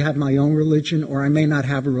may have my own religion, or I may not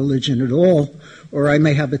have a religion at all, or I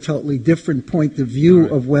may have a totally different point of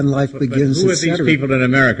view of when life begins, but who are these people in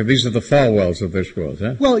America? These are the Falwells of this world,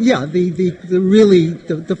 huh? Well, yeah, the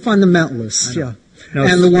fundamentalists, yeah. No,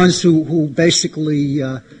 and the ones who basically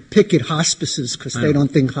picket hospices because they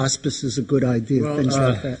don't think hospice is a good idea, things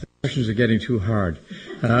like that. The questions are getting too hard.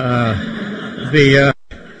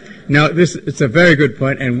 Now, it's a very good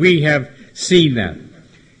point, and we have seen that.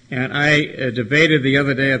 And I debated the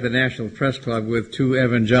other day at the National Press Club with two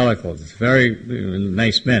evangelicals, very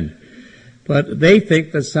nice men. But they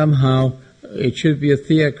think that somehow it should be a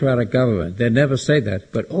theocratic government. They never say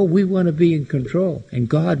that. But, we want to be in control, and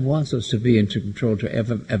God wants us to be in control to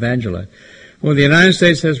evangelize. Well, the United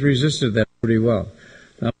States has resisted that pretty well.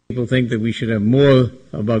 Now, people think that we should have more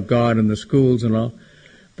about God in the schools and all.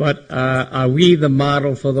 But are we the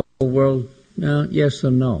model for the whole world? No, yes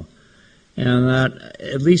and no. And that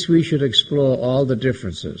at least we should explore all the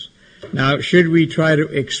differences. Now, should we try to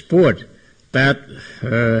export that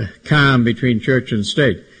calm between church and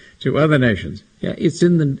state to other nations? Yeah, it's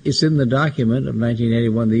in the document of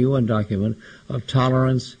 1981, the UN document of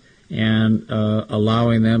tolerance and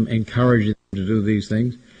allowing them, encouraging them to do these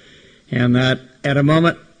things. And that at a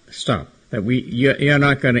moment, stop. That you're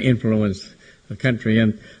not going to influence the country.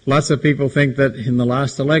 And lots of people think that in the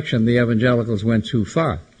last election, the evangelicals went too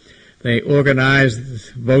far. They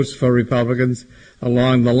organized votes for Republicans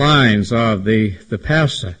along the lines of the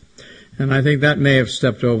pastor. And I think that may have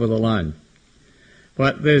stepped over the line.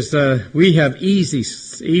 But we have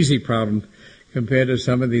easy problem compared to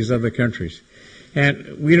some of these other countries.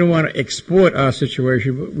 And we don't want to export our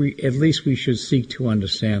situation, but at least we should seek to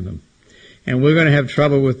understand them. And we're going to have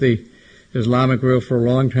trouble with the Islamic world for a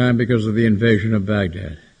long time because of the invasion of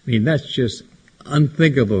Baghdad. I mean, that's just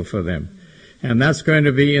unthinkable for them. And that's going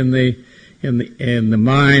to be in the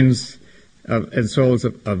minds and souls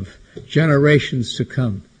of generations to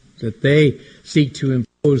come, that they seek to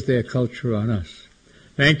impose their culture on us.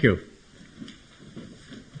 Thank you.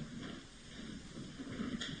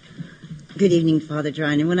 Good evening, Father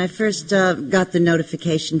Drinan. When I first got the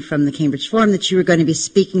notification from the Cambridge Forum that you were going to be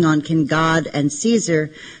speaking on Can God and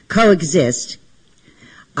Caesar Coexist,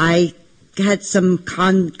 I had some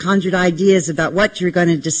conjured ideas about what you were going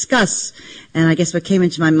to discuss, and I guess what came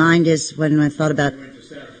into my mind is when I thought about.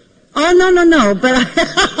 Oh no! No. But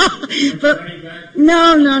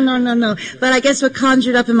I guess what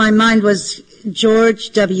conjured up in my mind was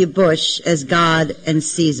George W. Bush as God and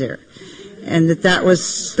Caesar, and that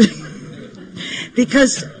was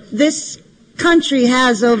because this country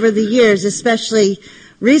has over the years, especially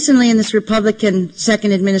recently in this Republican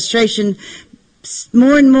second administration,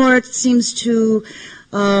 more and more it seems to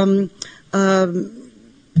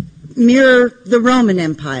mirror the Roman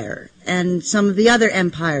Empire and some of the other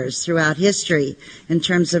empires throughout history in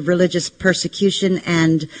terms of religious persecution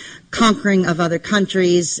and conquering of other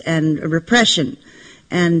countries and repression.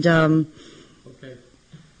 And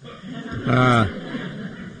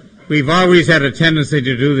we've always had a tendency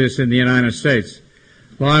to do this in the United States.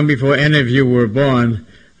 Long before any of you were born,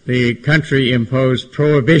 the country imposed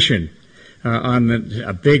prohibition on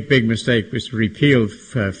a big mistake, which was repealed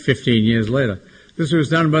 15 years later. This was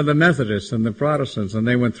done by the Methodists and the Protestants, and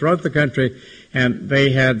they went throughout the country, and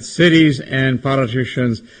they had cities and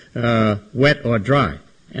politicians wet or dry,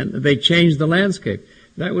 and they changed the landscape.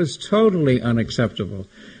 That was totally unacceptable.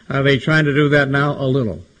 Are they trying to do that now? A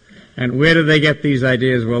little. And where do they get these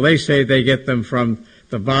ideas? Well, they say they get them from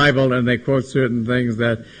the Bible, and they quote certain things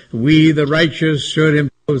that we, the righteous, should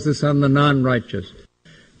impose this on the non-righteous.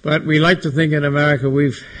 But we like to think in America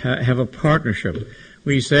we have a partnership.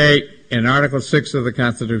 We say in Article 6 of the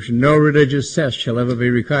Constitution, no religious test shall ever be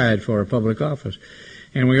required for a public office.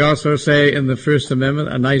 And we also say in the First Amendment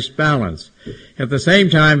a nice balance. At the same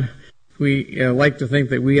time, we like to think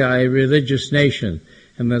that we are a religious nation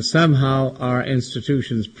and that somehow our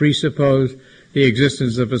institutions presuppose the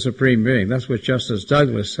existence of a supreme being. That's what Justice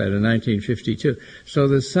Douglas said in 1952. So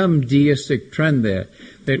there's some deistic trend there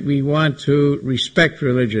that we want to respect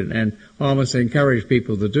religion and almost encourage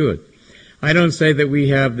people to do it. I don't say that we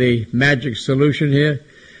have the magic solution here.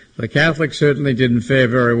 The Catholics certainly didn't fare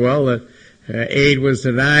very well. That aid was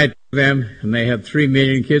denied to them, and they had 3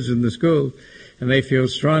 million kids in the schools, and they feel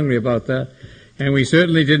strongly about that. And we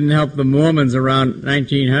certainly didn't help the Mormons around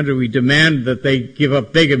 1900. We demanded that they give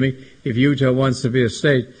up bigamy if Utah wants to be a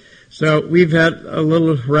state. So we've had a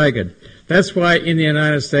little ragged. That's why in the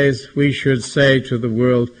United States we should say to the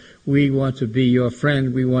world, we want to be your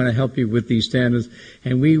friend, we want to help you with these standards,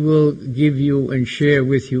 and we will give you and share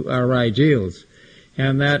with you our ideals.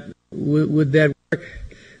 And that, would that work?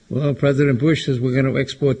 Well, President Bush says we're going to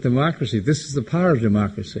export democracy. This is the power of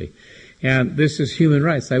democracy. And this is human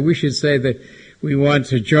rights. I wish you'd say that we want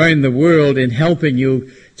to join the world in helping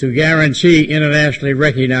you to guarantee internationally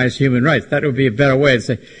recognized human rights. That would be a better way to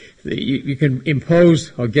say you can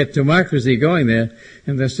impose or get democracy going there,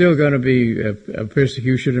 and there's still going to be a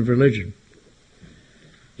persecution of religion.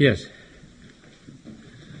 Yes.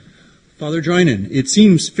 Father Drinan, it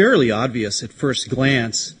seems fairly obvious at first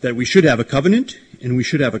glance that we should have a covenant and we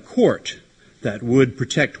should have a court that would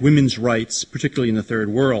protect women's rights, particularly in the third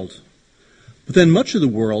world. But then much of the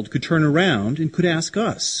world could turn around and could ask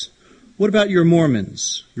us, what about your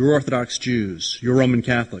Mormons, your Orthodox Jews, your Roman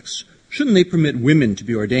Catholics? Shouldn't they permit women to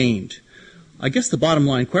be ordained? I guess the bottom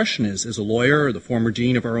line question is, as a lawyer or the former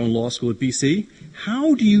dean of our own law school at BC,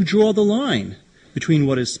 how do you draw the line between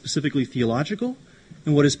what is specifically theological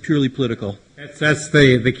and what is purely political? That's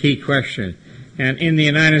the key question. And in the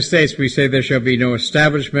United States, we say there shall be no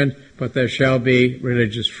establishment, but there shall be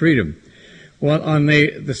religious freedom. Well, on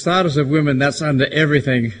the status of women, that's under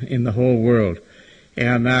everything in the whole world.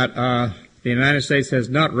 And that the United States has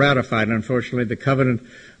not ratified, unfortunately, the covenant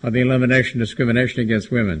of the elimination of discrimination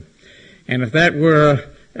against women. And if that were,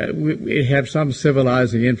 it have some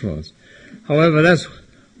civilizing influence. However, that's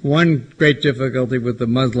one great difficulty with the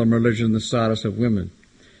Muslim religion, the status of women.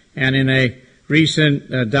 And in a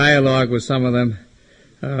recent dialogue with some of them,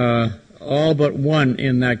 all but one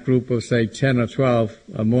in that group of, say, 10 or 12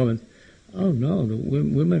 Mormons, oh no, the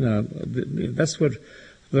women are, that's what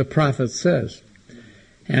the prophet says.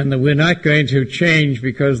 And that we're not going to change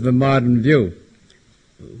because of the modern view.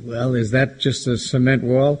 Well, is that just a cement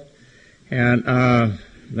wall? And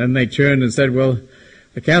then they turned and said, well,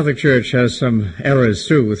 the Catholic Church has some errors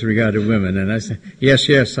too with regard to women. And I said,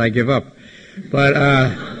 yes, I give up. But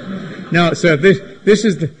no, so this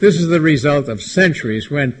is the result of centuries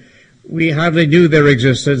when we hardly knew their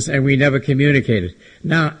existence and we never communicated.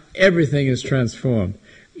 Now everything is transformed,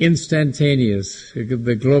 instantaneous,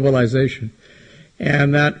 the globalization,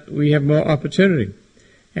 and that we have more opportunity.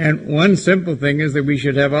 And one simple thing is that we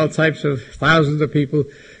should have all types of thousands of people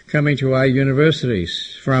coming to our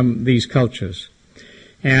universities from these cultures,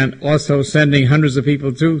 and also sending hundreds of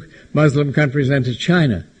people to Muslim countries and to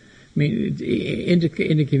China. I mean, into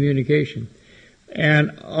communication.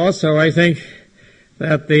 And also, I think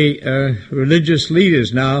that the religious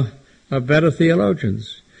leaders now are better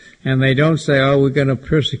theologians, and they don't say, oh, we're going to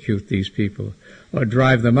persecute these people or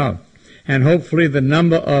drive them out. And hopefully the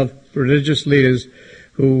number of religious leaders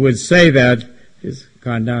who would say that has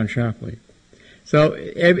gone down sharply. So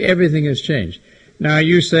everything has changed. Now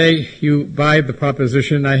you say you buy the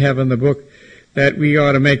proposition I have in the book that we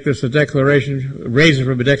ought to make this a declaration, raise it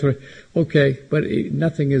from a declaration. Okay, but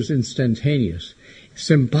nothing is instantaneous.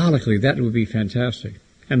 Symbolically, that would be fantastic.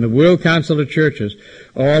 And the World Council of Churches,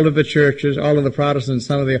 all of the Protestants,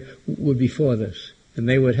 some of the would be for this, and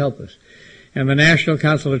they would help us. And the National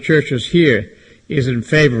Council of Churches here is in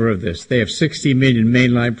favor of this. They have 60 million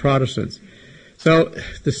mainline Protestants. So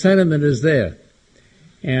the sentiment is there.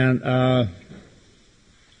 And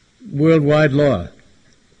worldwide law.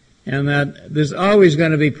 And that there's always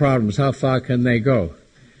going to be problems. How far can they go?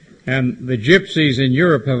 And the gypsies in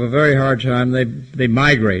Europe have a very hard time. They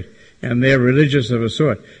migrate, and they're religious of a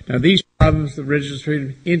sort. Now these problems, the religious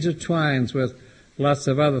freedom, intertwines with lots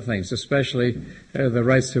of other things, especially the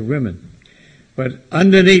rights of women. But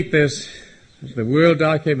underneath this, the World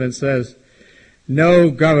Document says,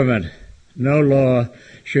 no government, no law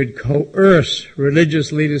should coerce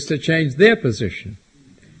religious leaders to change their position.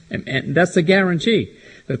 And that's a guarantee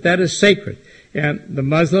that is sacred. And the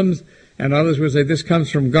Muslims and others will say this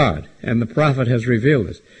comes from God, and the prophet has revealed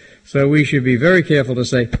this. So we should be very careful to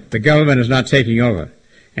say the government is not taking over.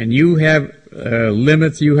 And you have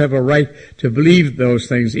limits. You have a right to believe those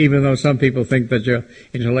things, even though some people think that you're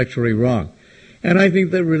intellectually wrong. And I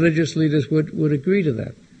think that religious leaders would agree to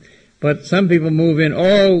that. But some people move in,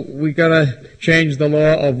 we got to change the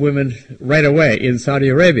law of women right away in Saudi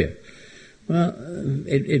Arabia. Well,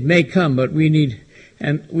 it may come, but we need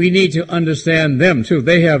to understand them too.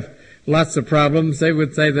 They have lots of problems. They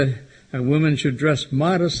would say that a woman should dress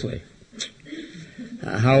modestly.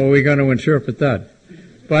 How are we going to interpret that?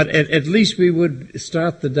 But at least we would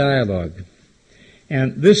start the dialogue.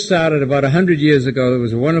 And this started about 100 years ago. There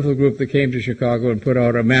was a wonderful group that came to Chicago and put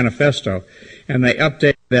out a manifesto, and they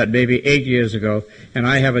updated that maybe 8 years ago, and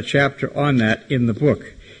I have a chapter on that in the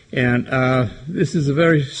book. And this is a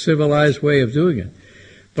very civilized way of doing it.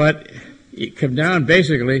 But it comes down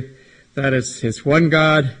basically that it's one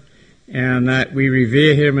God, and that we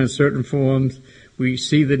revere Him in certain forms. We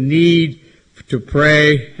see the need to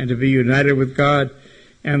pray and to be united with God,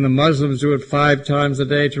 and the Muslims do it 5 times a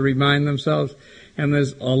day to remind themselves. And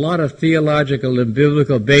there's a lot of theological and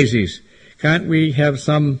biblical bases. Can't we have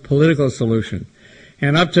some political solution?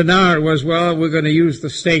 And up to now it was, we're going to use the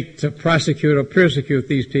state to prosecute or persecute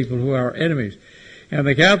these people who are our enemies. And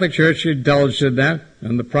the Catholic Church indulged in that,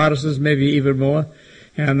 and the Protestants maybe even more,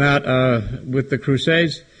 and that with the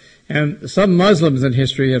Crusades. And some Muslims in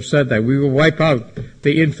history have said that we will wipe out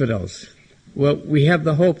the infidels. Well, we have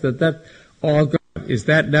the hope that all gone. Is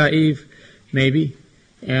that naive? Maybe.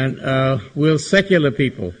 And will secular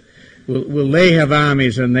people, will they have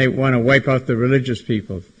armies and they want to wipe out the religious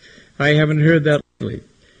people? I haven't heard that lately.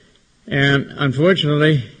 And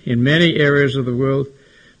unfortunately, in many areas of the world,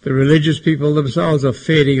 the religious people themselves are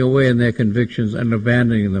fading away in their convictions and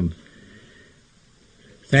abandoning them.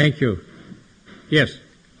 Thank you. Yes?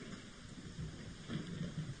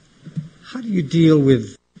 How do you deal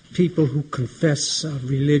with people who confess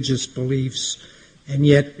religious beliefs and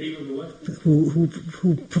yet who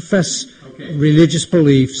profess religious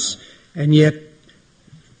beliefs and yet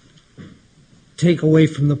take away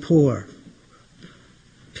from the poor?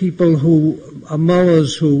 People who are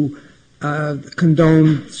mullahs who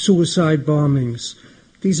condone suicide bombings.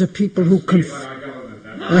 These are people who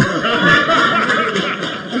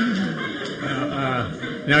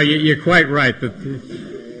No, you're quite right.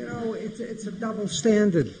 It's a double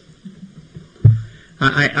standard.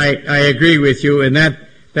 I agree with you, and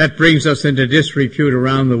that brings us into disrepute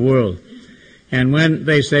around the world. And when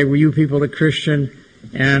they say, well, you people are Christian,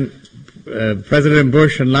 and President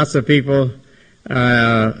Bush and lots of people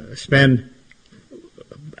spend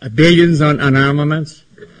billions on armaments.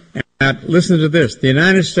 And listen to this. The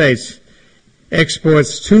United States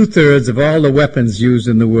exports 2/3 of all the weapons used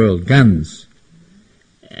in the world, guns.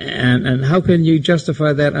 And how can you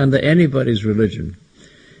justify that under anybody's religion?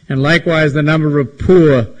 And likewise, the number of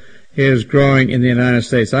poor is growing in the United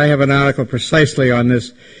States. I have an article precisely on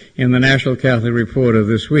this in the National Catholic Reporter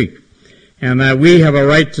this week. And that we have a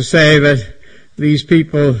right to say that these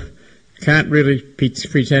people can't really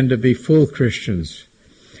pretend to be full Christians.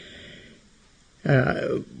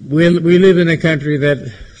 We live in a country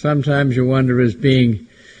that sometimes you wonder is being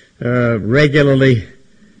regularly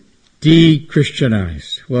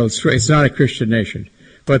de-Christianized. Well, it's not a Christian nation,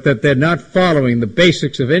 but that they're not following the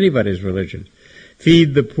basics of anybody's religion.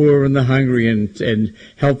 Feed the poor and the hungry and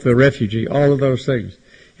help the refugee, all of those things.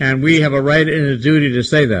 And we have a right and a duty to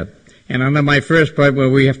say that. And under my first point, where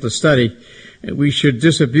we have to study, we should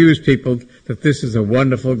disabuse people that this is a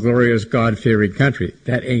wonderful, glorious, God-fearing country.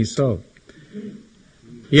 That ain't so.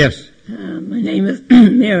 Yes? My name is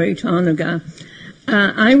Mary Tonaga.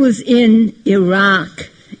 I was in Iraq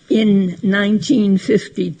in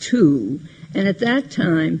 1952, and at that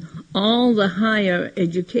time, all the higher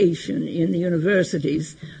education in the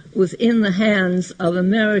universities was in the hands of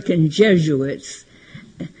American Jesuits.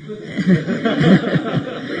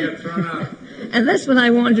 And that's what I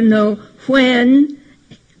want to know, when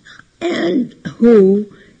and who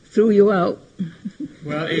threw you out.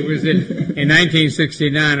 Well, it was in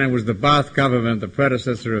 1969, it was the Ba'ath government, the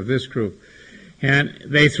predecessor of this group, and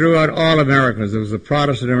they threw out all Americans. It was a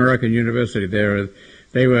Protestant American university there.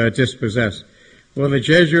 They were dispossessed. Well, the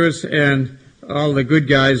Jesuits and all the good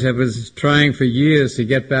guys have been trying for years to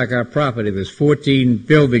get back our property. There's 14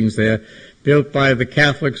 buildings there built by the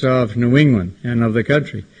Catholics of New England and of the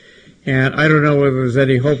country. And I don't know whether there's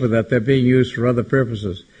any hope of that. They're being used for other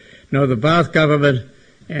purposes. No, the Ba'ath government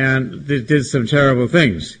and did some terrible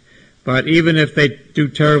things. But even if they do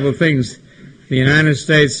terrible things, the United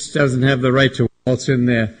States doesn't have the right to waltz in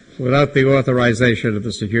there without the authorization of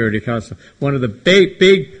the Security Council. One of the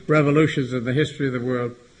big revolutions in the history of the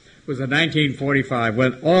world was in 1945,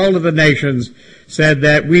 when all of the nations said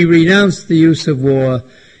that we renounce the use of war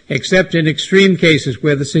except in extreme cases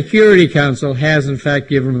where the Security Council has in fact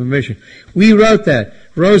given permission. We wrote that.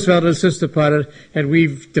 Roosevelt insisted upon it, and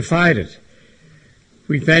we've defied it.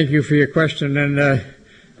 We thank you for your question, and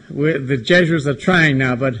the Jesuits are trying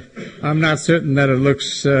now, but I'm not certain that it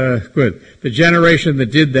looks good. The generation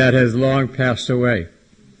that did that has long passed away.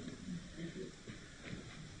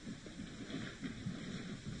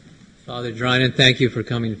 Father Drinan, thank you for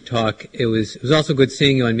coming to talk. It was also good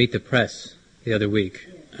seeing you on Meet the Press the other week.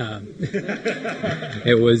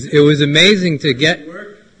 It was amazing to get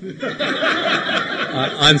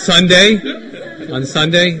on Sunday. On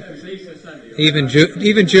Sunday, even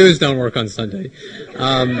Jews don't work on Sunday.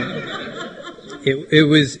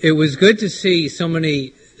 It was good to see so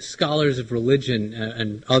many scholars of religion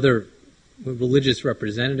and other religious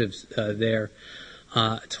representatives there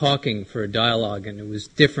talking for a dialogue, and it was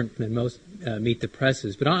different than most Meet the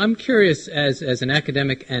Presses. But I'm curious, as an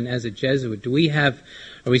academic and as a Jesuit,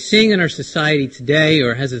 are we seeing in our society today,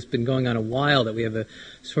 or has this been going on a while, that we have a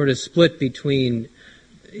sort of split between,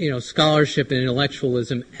 scholarship and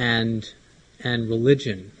intellectualism and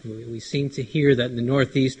religion? We seem to hear that in the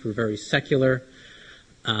Northeast we're very secular,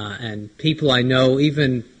 and people I know,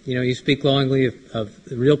 even, you speak glowingly of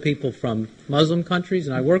the real people from Muslim countries,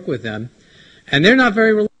 and I work with them, and they're not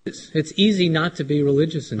very religious. It's easy not to be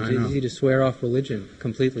religious, and it's easy to swear off religion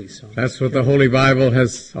completely. So that's what the Holy Bible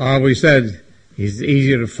has always said. It's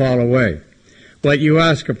easier to fall away. But you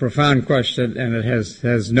ask a profound question, and it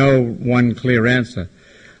has no one clear answer.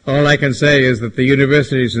 All I can say is that the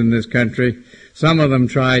universities in this country, some of them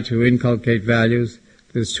try to inculcate values.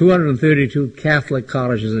 There's 232 Catholic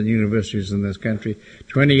colleges and universities in this country,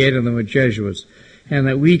 28 of them are Jesuits, and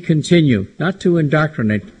that we continue not to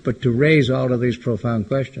indoctrinate, but to raise all of these profound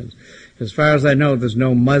questions. As far as I know, there's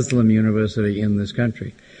no Muslim university in this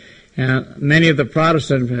country. Many of the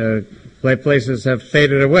Protestant places have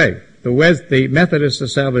faded away. The Methodists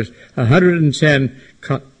established 110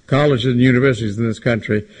 colleges and universities in this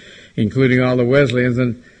country, including all the Wesleyans,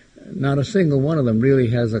 and not a single one of them really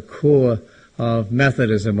has a core of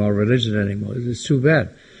Methodism or religion anymore. It's too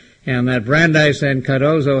bad. And that Brandeis and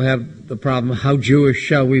Cardozo have the problem, how Jewish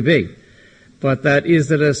shall we be? But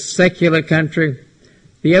is it a secular country?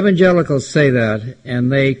 The evangelicals say that,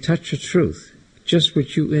 and they touch the truth, just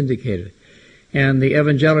what you indicated. And the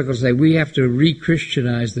evangelicals say, we have to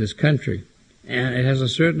re-Christianize this country. And it has a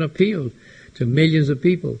certain appeal to millions of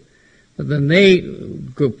people. But then they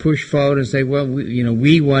go push forward and say, well,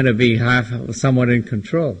 we want to be somewhat in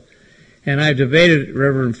control. And I've debated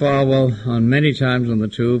Reverend Falwell on many times on the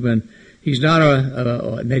tube, and he's not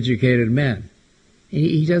an educated man.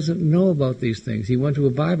 He doesn't know about these things. He went to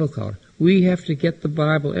a Bible college. We have to get the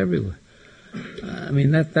Bible everywhere.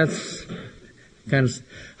 That's kind of...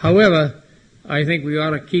 However, I think we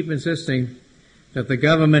ought to keep insisting that the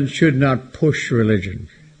government should not push religion.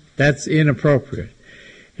 That's inappropriate.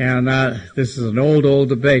 And this is an old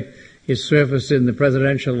debate. It surfaced in the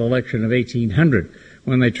presidential election of 1800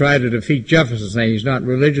 when they tried to defeat Jefferson, saying he's not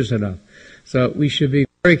religious enough. So we should be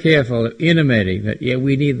very careful of intimating that,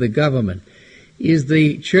 we need the government. Is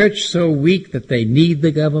the church so weak that they need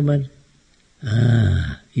the government?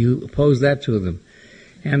 You oppose that to them.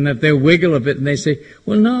 And that they wiggle a bit and they say,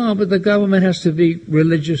 well, no, but the government has to be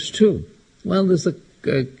religious too. Well, there's a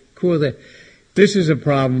core there. This is a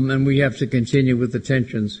problem, and we have to continue with the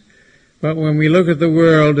tensions. But when we look at the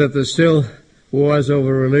world, that there's still wars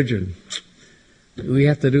over religion, we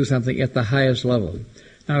have to do something at the highest level.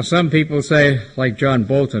 Now, some people say, like John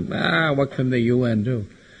Bolton, what can the UN do?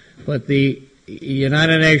 But the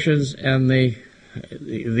United Nations and the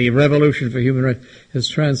Revolution for Human Rights has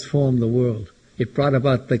transformed the world. It brought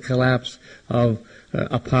about the collapse of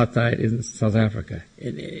apartheid in South Africa.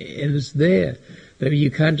 It is there. That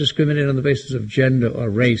you can't discriminate on the basis of gender or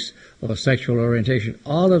race or sexual orientation.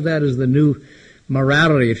 All of that is the new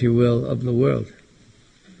morality, if you will, of the world.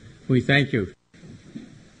 We thank you.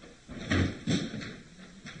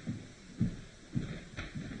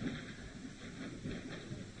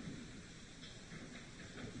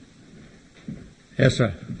 Yes,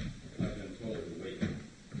 sir.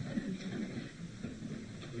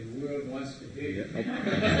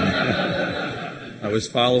 I was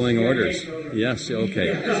following orders. Yes,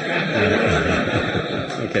 okay.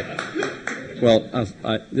 Okay. Well,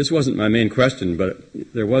 this wasn't my main question, but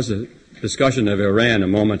there was a discussion of Iran a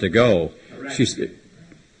moment ago.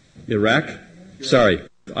 Iraq? Sorry,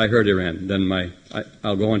 I heard Iran. Then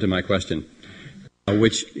I'll go on to my question,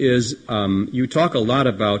 which is you talk a lot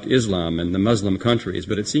about Islam and the Muslim countries,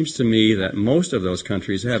 but it seems to me that most of those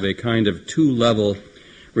countries have a kind of two-level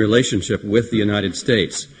relationship with the United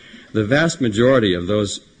States. The vast majority of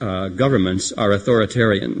those governments are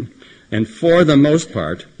authoritarian. And for the most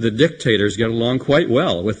part, the dictators get along quite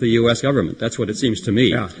well with the U.S. government. That's what it seems to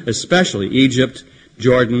me, especially Egypt,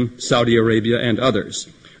 Jordan, Saudi Arabia, and others.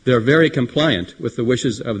 They're very compliant with the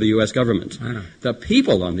wishes of the U.S. government. The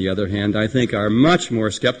people, on the other hand, I think are much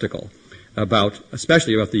more skeptical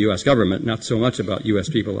especially about the U.S. government, not so much about U.S.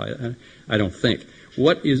 people, I don't think.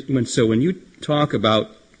 So when you talk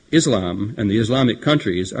about Islam and the Islamic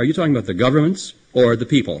countries, are you talking about the governments or the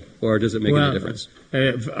people, or does it make any difference?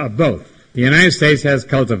 Both. The United States has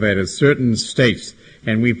cultivated certain states,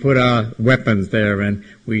 and we put our weapons there, and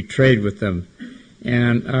we trade with them.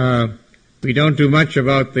 And we don't do much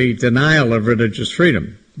about the denial of religious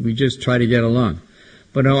freedom. We just try to get along.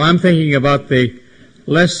 But no, I'm thinking about the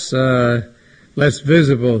less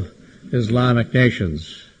visible Islamic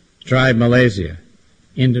nations, try Malaysia,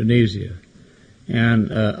 Indonesia,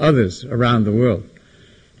 and others around the world.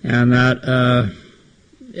 And that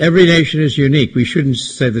every nation is unique. We shouldn't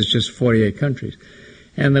say there's just 48 countries.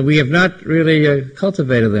 And that we have not really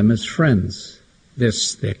cultivated them as friends, their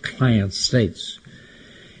client states.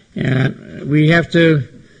 And we have to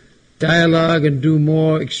dialogue and do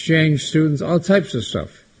more, exchange students, all types of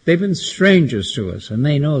stuff. They've been strangers to us, and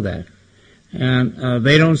they know that. And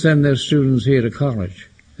they don't send their students here to college.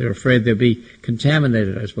 They're afraid they'll be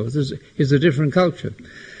contaminated, I suppose. This is a different culture.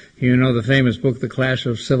 You know the famous book, The Clash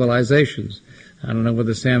of Civilizations. I don't know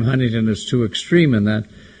whether Sam Huntington is too extreme in that,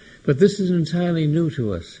 but this is entirely new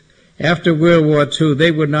to us. After World War II,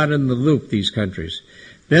 they were not in the loop, these countries.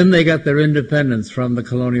 Then they got their independence from the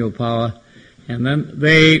colonial power, and then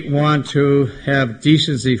they want to have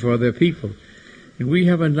decency for their people. And we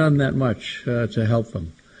haven't done that much to help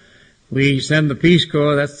them. We send the Peace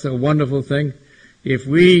Corps, that's a wonderful thing. If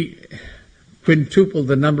we quintupled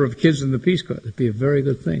the number of kids in the Peace Corps, it'd be a very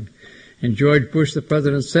good thing. And George Bush, the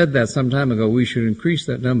president, said that some time ago, we should increase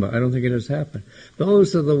that number. I don't think it has happened.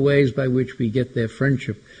 Those are the ways by which we get their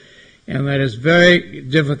friendship. And that is very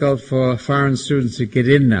difficult for foreign students to get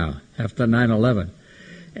in now after 9/11.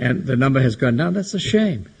 And the number has gone down. That's a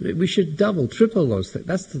shame. We should double, triple those things.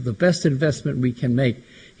 That's the best investment we can make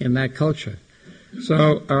in that culture.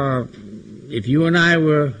 So if you and I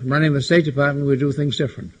were running the State Department, we'd do things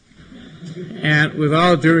different. And with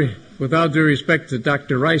all due respect to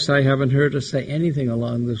Dr. Rice, I haven't heard her say anything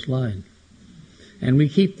along this line. And we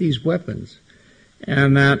keep these weapons.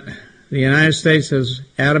 And that the United States has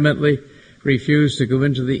adamantly refused to go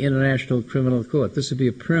into the International Criminal Court. This would be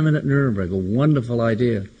a permanent Nuremberg, a wonderful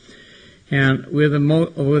idea. And we're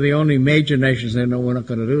the only major nations that say, no, we're not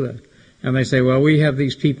going to do that. And they say, well, we have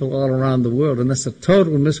these people all around the world, and that's a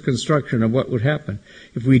total misconstruction of what would happen.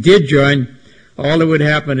 If we did join, all that would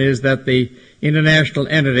happen is that the international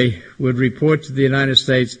entity would report to the United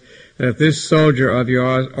States that this soldier of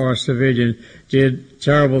yours or civilian did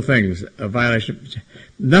terrible things, a violation.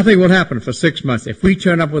 Nothing will happen for 6 months. If we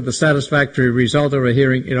turn up with a satisfactory result of a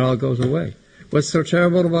hearing, it all goes away. What's so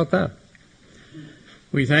terrible about that?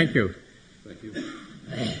 We thank you. Thank you.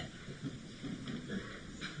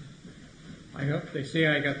 I hope they see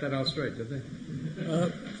I got that all straight, did they?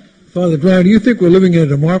 Father Drinan, do you think we're living in a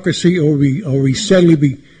democracy, or do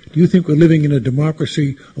you think we're living in a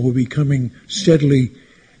democracy, or we're becoming steadily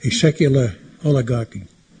a secular oligarchy?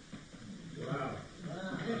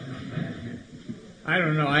 I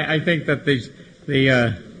don't know. I think that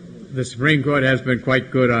the Supreme Court has been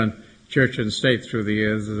quite good on church and state through the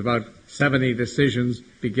years. There's about 70 decisions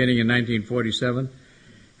beginning in 1947.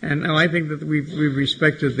 And I think that we've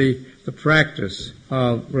respected the practice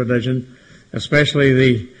of religion, especially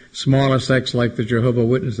the smaller sects like the Jehovah's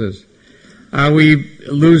Witnesses. Are we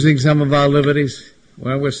losing some of our liberties?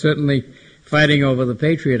 Well, we're certainly fighting over the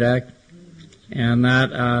Patriot Act, and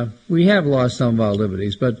that we have lost some of our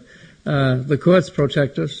liberties, but the courts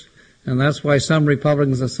protect us, and that's why some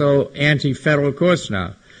Republicans are so anti-federal courts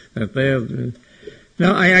now. I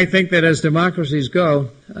think that as democracies go,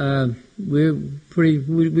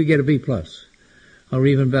 we get a B+, or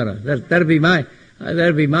even better. That'd be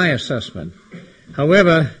my assessment.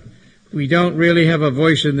 However, we don't really have a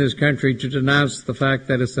voice in this country to denounce the fact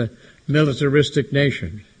that it's a militaristic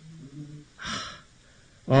nation.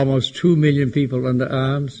 Almost 2 million people under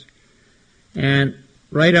arms, and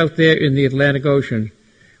right out there in the Atlantic Ocean,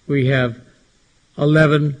 we have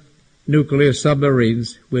 11 nuclear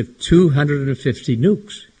submarines with 250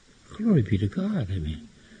 nukes. Glory be to God, I mean.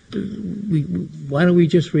 Why don't we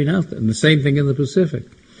just renounce them? And the same thing in the Pacific.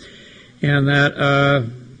 And that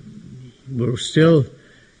we're still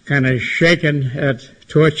kind of shaken at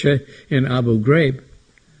torture in Abu Ghraib.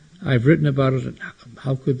 I've written about it.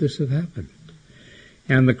 How could this have happened?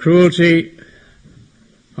 And the cruelty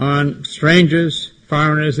on strangers,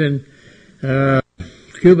 foreigners in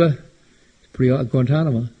Cuba,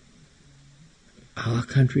 Guantanamo. Our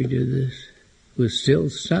country did this. We're still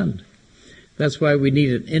stunned. That's why we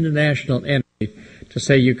need an international entity to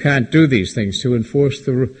say you can't do these things, to enforce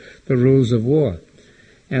the rules of war.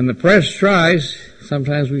 And the press tries.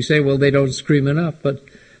 Sometimes we say, well, they don't scream enough, but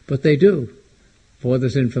they do for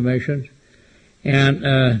this information.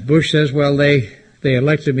 And Bush says, well, they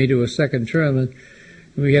elected me to a second term, and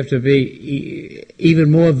we have to be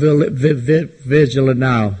even more vigilant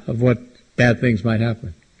now of what bad things might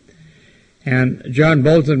happen. And John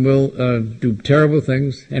Bolton will do terrible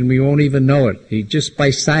things, and we won't even know it. He just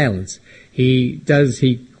by silence, he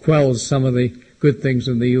quells some of the good things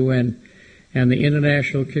in the UN and the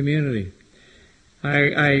international community.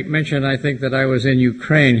 I mentioned, I think, that I was in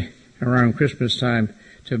Ukraine around Christmas time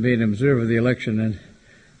to be an observer of the election, and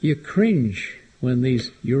you cringe when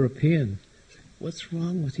these Europeans, what's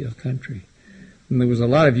wrong with your country? And there was a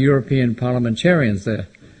lot of European parliamentarians there.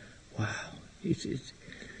 Wow, it's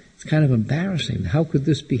kind of embarrassing. How could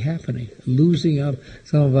this be happening? Losing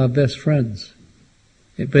some of our best friends.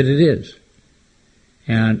 But it is.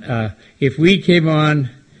 And if we came on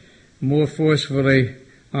more forcefully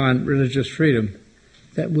on religious freedom,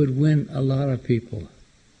 that would win a lot of people.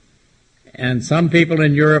 And some people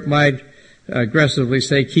in Europe might aggressively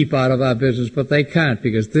say, keep out of our business, but they can't,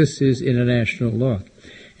 because this is international law.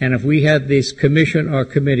 And if we had this commission or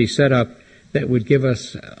committee set up that would give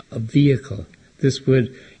us a vehicle, this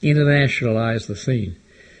would internationalize the scene.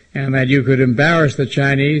 And that you could embarrass the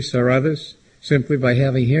Chinese or others simply by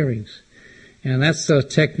having hearings. And that's a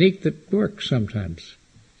technique that works sometimes.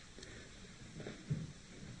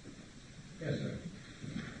 Yes, sir.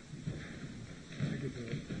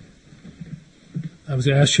 I was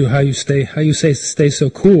going to ask you how you stay so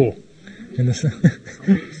cool in this.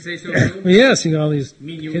 Stay so cool? Yes, you know all these.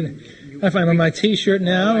 I find on my T-shirt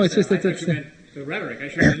now. It's just that it's the rhetoric. I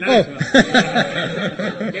should have known.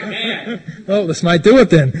 Get mad. Oh, this might do it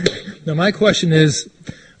then. Now, my question is,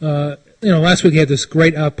 last week you had this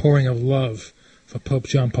great outpouring of love for Pope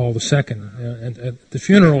John Paul II, and at the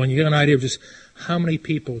funeral, and you get an idea of just how many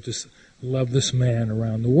people just love this man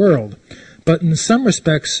around the world. But in some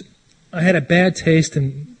respects, I had a bad taste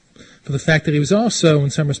for the fact that he was also, in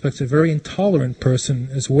some respects, a very intolerant person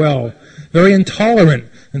as well. Very intolerant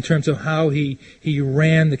in terms of how he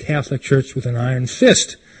ran the Catholic Church with an iron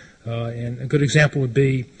fist. And a good example would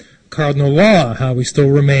be Cardinal Law, how he still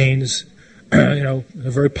remains, a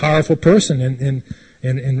very powerful person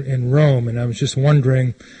in Rome. And I was just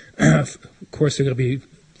wondering, of course, they're going to be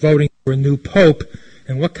voting for a new pope,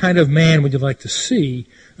 and what kind of man would you like to see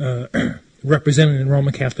represented in the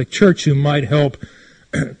Roman Catholic Church who might help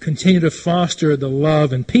continue to foster the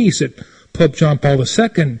love and peace that Pope John Paul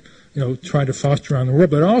II, tried to foster around the world,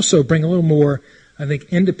 but also bring a little more, I think,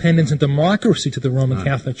 independence and democracy to the Roman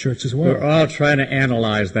Catholic Church as well. We're all trying to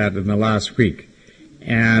analyze that in the last week.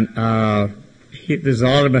 And there's a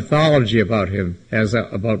lot of mythology about him,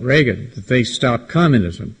 about Reagan, that they stopped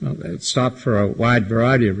communism. Well, it stopped for a wide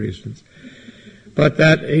variety of reasons. But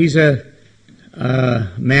that he's a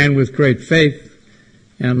man with great faith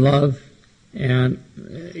and love, and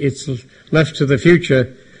it's left to the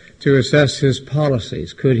future to assess his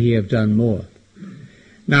policies. Could he have done more?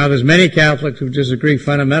 Now, there's many Catholics who disagree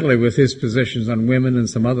fundamentally with his positions on women and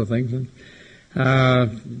some other things. And,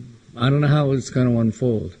 I don't know how it's going to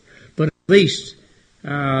unfold. But at least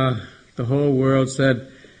the whole world said,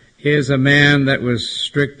 here's a man that was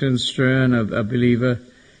strict and stern, a believer,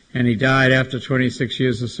 and he died after 26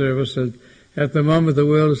 years of service. And at the moment, the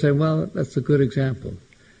world is saying, well, that's a good example.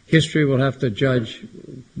 History will have to judge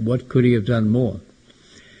what could he have done more.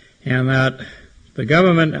 And that the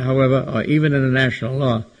government, however, or even international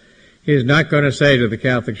law, is not going to say to the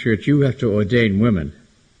Catholic Church, you have to ordain women.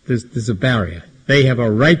 There's a barrier. They have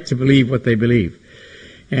a right to believe what they believe.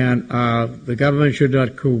 And the government should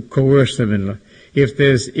not coerce them. If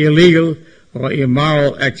there's illegal or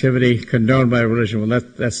immoral activity condoned by religion, well,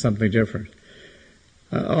 that's something different.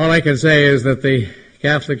 All I can say is that the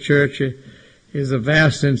Catholic Church is a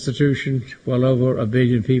vast institution, well over 1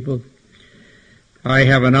 billion people. I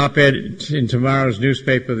have an op-ed in tomorrow's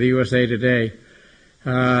newspaper, the USA Today,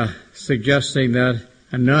 suggesting that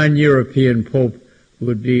a non-European pope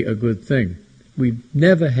would be a good thing. We've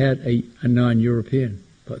never had a non-European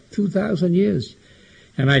for 2,000 years.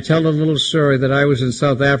 And I tell a little story that I was in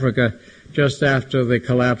South Africa just after the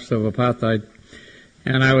collapse of apartheid,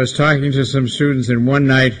 and I was talking to some students, and one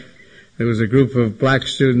night there was a group of black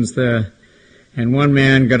students there, and one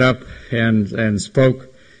man got up and spoke.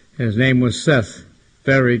 His name was Seth,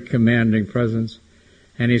 very commanding presence.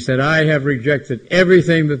 And he said, I have rejected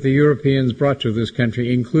everything that the Europeans brought to this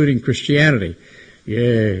country, including Christianity.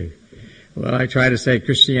 Yay. Well, I try to say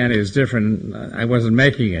Christianity is different. I wasn't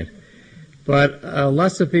making it. But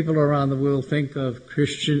lots of people around the world think of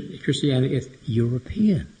Christianity as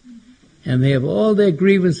European. And they have all their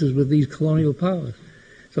grievances with these colonial powers.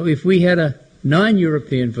 So if we had a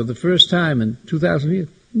non-European for the first time in 2,000 years,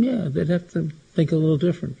 yeah, they'd have to think a little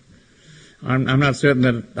different. I'm not certain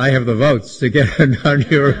that I have the votes to get a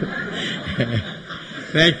non-European.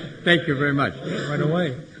 Thank you very much. Right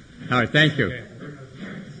away. All right, thank you.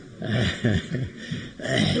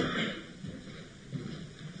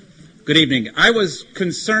 Good evening. I was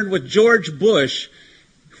concerned with George Bush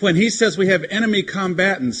when he says we have enemy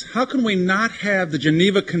combatants. How can we not have the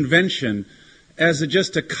Geneva Convention as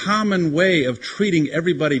just a common way of treating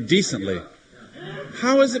everybody decently?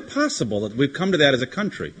 How is it possible that we've come to that as a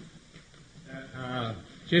country?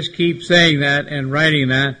 Just keep saying that and writing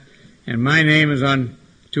that, and my name is on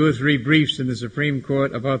 2 or 3 briefs in the Supreme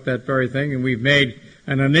Court about that very thing, and we've made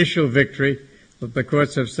an initial victory, but the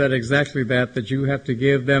courts have said exactly that you have to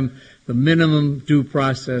give them the minimum due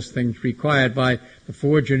process things required by the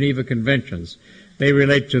 4 Geneva Conventions. They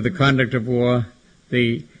relate to the conduct of war.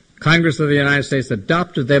 The Congress of the United States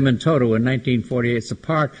adopted them in total in 1948. It's a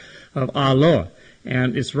part of our law,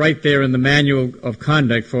 and it's right there in the manual of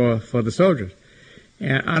conduct for the soldiers.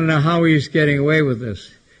 And I don't know how he's getting away with this.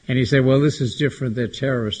 And he said, well, this is different. They're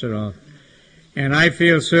terrorists and all. And I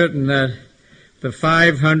feel certain that the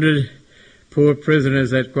 500 poor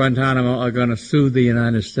prisoners at Guantanamo are going to sue the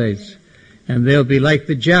United States. And they'll be like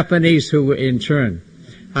the Japanese who were interned.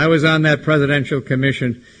 I was on that presidential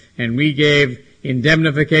commission, and we gave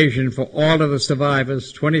indemnification for all of the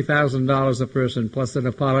survivors, $20,000 a person, plus an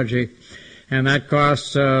apology. And that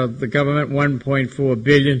cost the government $1.4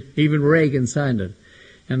 billion. Even Reagan signed it.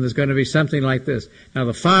 And there's going to be something like this. Now,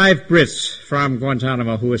 the 5 Brits from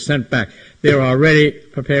Guantanamo who were sent back, they're already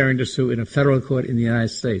preparing to sue in a federal court in the United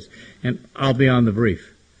States. And I'll be on the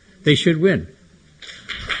brief. They should win.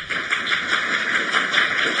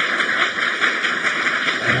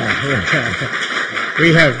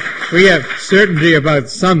 We have certainty about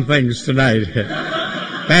some things tonight.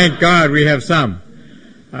 Thank God we have some.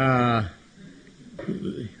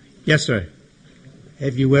 Yes, sir.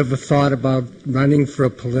 Have you ever thought about running for a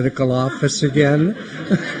political office again?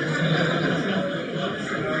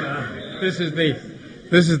 This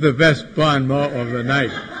is the best bon mot of the night.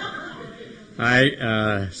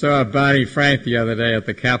 I saw Barney Frank the other day at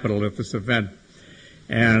the Capitol at this event,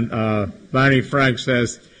 and Barney Frank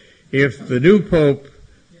says, if the new Pope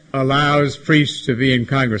allows priests to be in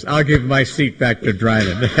Congress, I'll give my seat back to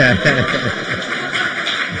Drinan.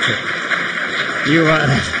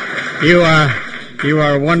 You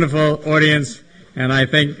are a wonderful audience, and I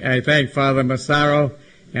thank Father Massaro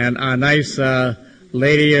and our nice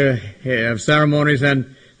lady of ceremonies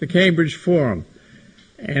and the Cambridge Forum.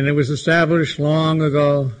 And it was established long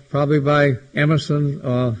ago, probably by Emerson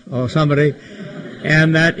or somebody,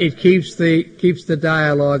 and that it keeps the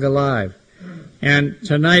dialogue alive. And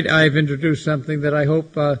tonight I've introduced something that I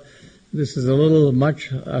hope this is a little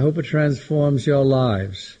much. I hope it transforms your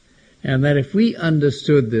lives. And that if we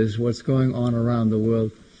understood this, what's going on around the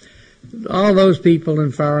world, all those people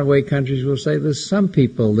in faraway countries will say there's some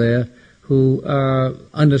people there who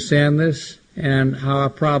understand this and how our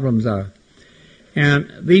problems are.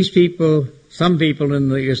 And these people, some people in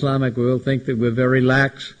the Islamic world think that we're very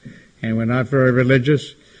lax and we're not very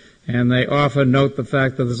religious. And they often note the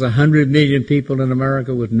fact that there's 100 million people in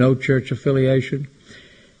America with no church affiliation.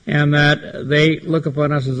 And that they look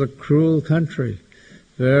upon us as a cruel country.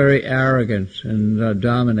 Very arrogant and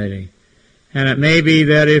dominating. And it may be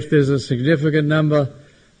that if there's a significant number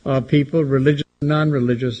of people, religious and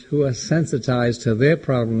non-religious, who are sensitized to their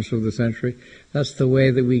problems through the century, that's the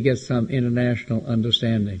way that we get some international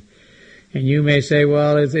understanding. And you may say,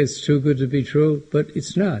 well, it's too good to be true, but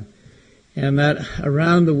it's not. And that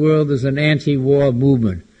around the world there's an anti-war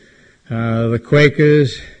movement. The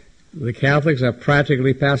Quakers, the Catholics are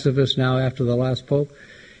practically pacifists now after the last Pope,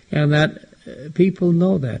 and that people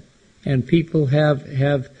know that, and people have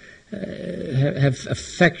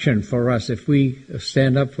affection for us if we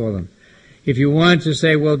stand up for them. If you want to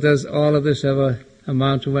say, well, does all of this ever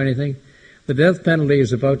amount to anything? The death penalty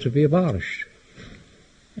is about to be abolished.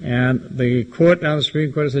 And the court, now the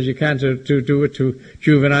Supreme Court, says you can't do it to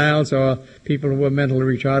juveniles or people who are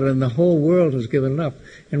mentally retarded, and the whole world has given it up.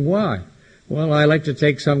 And why? Well, I like to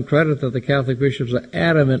take some credit that the Catholic bishops are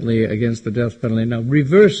adamantly against the death penalty, now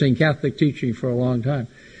reversing Catholic teaching for a long time.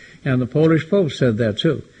 And the Polish Pope said that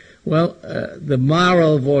too. Well, the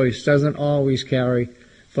moral voice doesn't always carry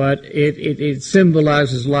but it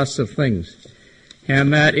symbolizes lots of things.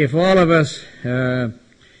 And that if all of us,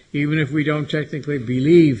 even if we don't technically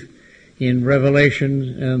believe in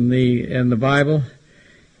Revelation and the Bible,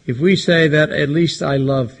 if we say that at least I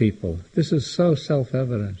love people, this is so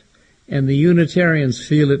self-evident. And the Unitarians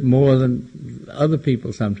feel it more than other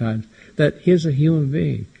people sometimes, that here's a human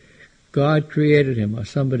being. God created him, or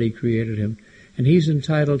somebody created him, and he's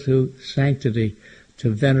entitled to sanctity,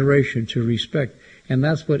 to veneration, to respect. And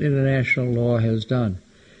that's what international law has done.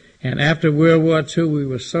 And after World War II, we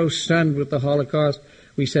were so stunned with the Holocaust,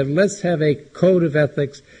 we said, let's have a code of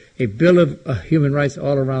ethics, a bill of human rights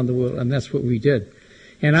all around the world, and that's what we did.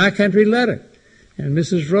 And our country led it. And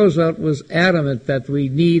Mrs. Roosevelt was adamant that we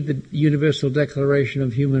need the Universal Declaration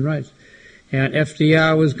of Human Rights. And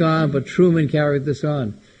FDR was gone, but Truman carried this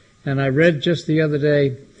on. And I read just the other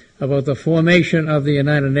day about the formation of the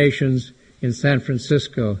United Nations in San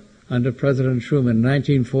Francisco under President Truman in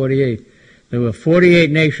 1948. There were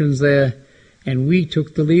 48 nations there, and we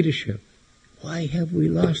took the leadership. Why have we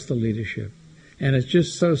lost the leadership? And it's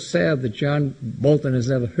just so sad that John Bolton has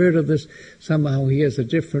never heard of this. Somehow he has a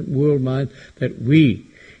different world mind that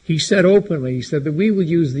he said openly, he said that we will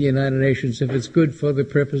use the United Nations if it's good for the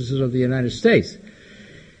purposes of the United States.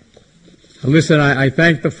 Listen, I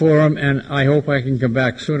thank the forum, and I hope I can come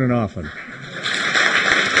back soon and often.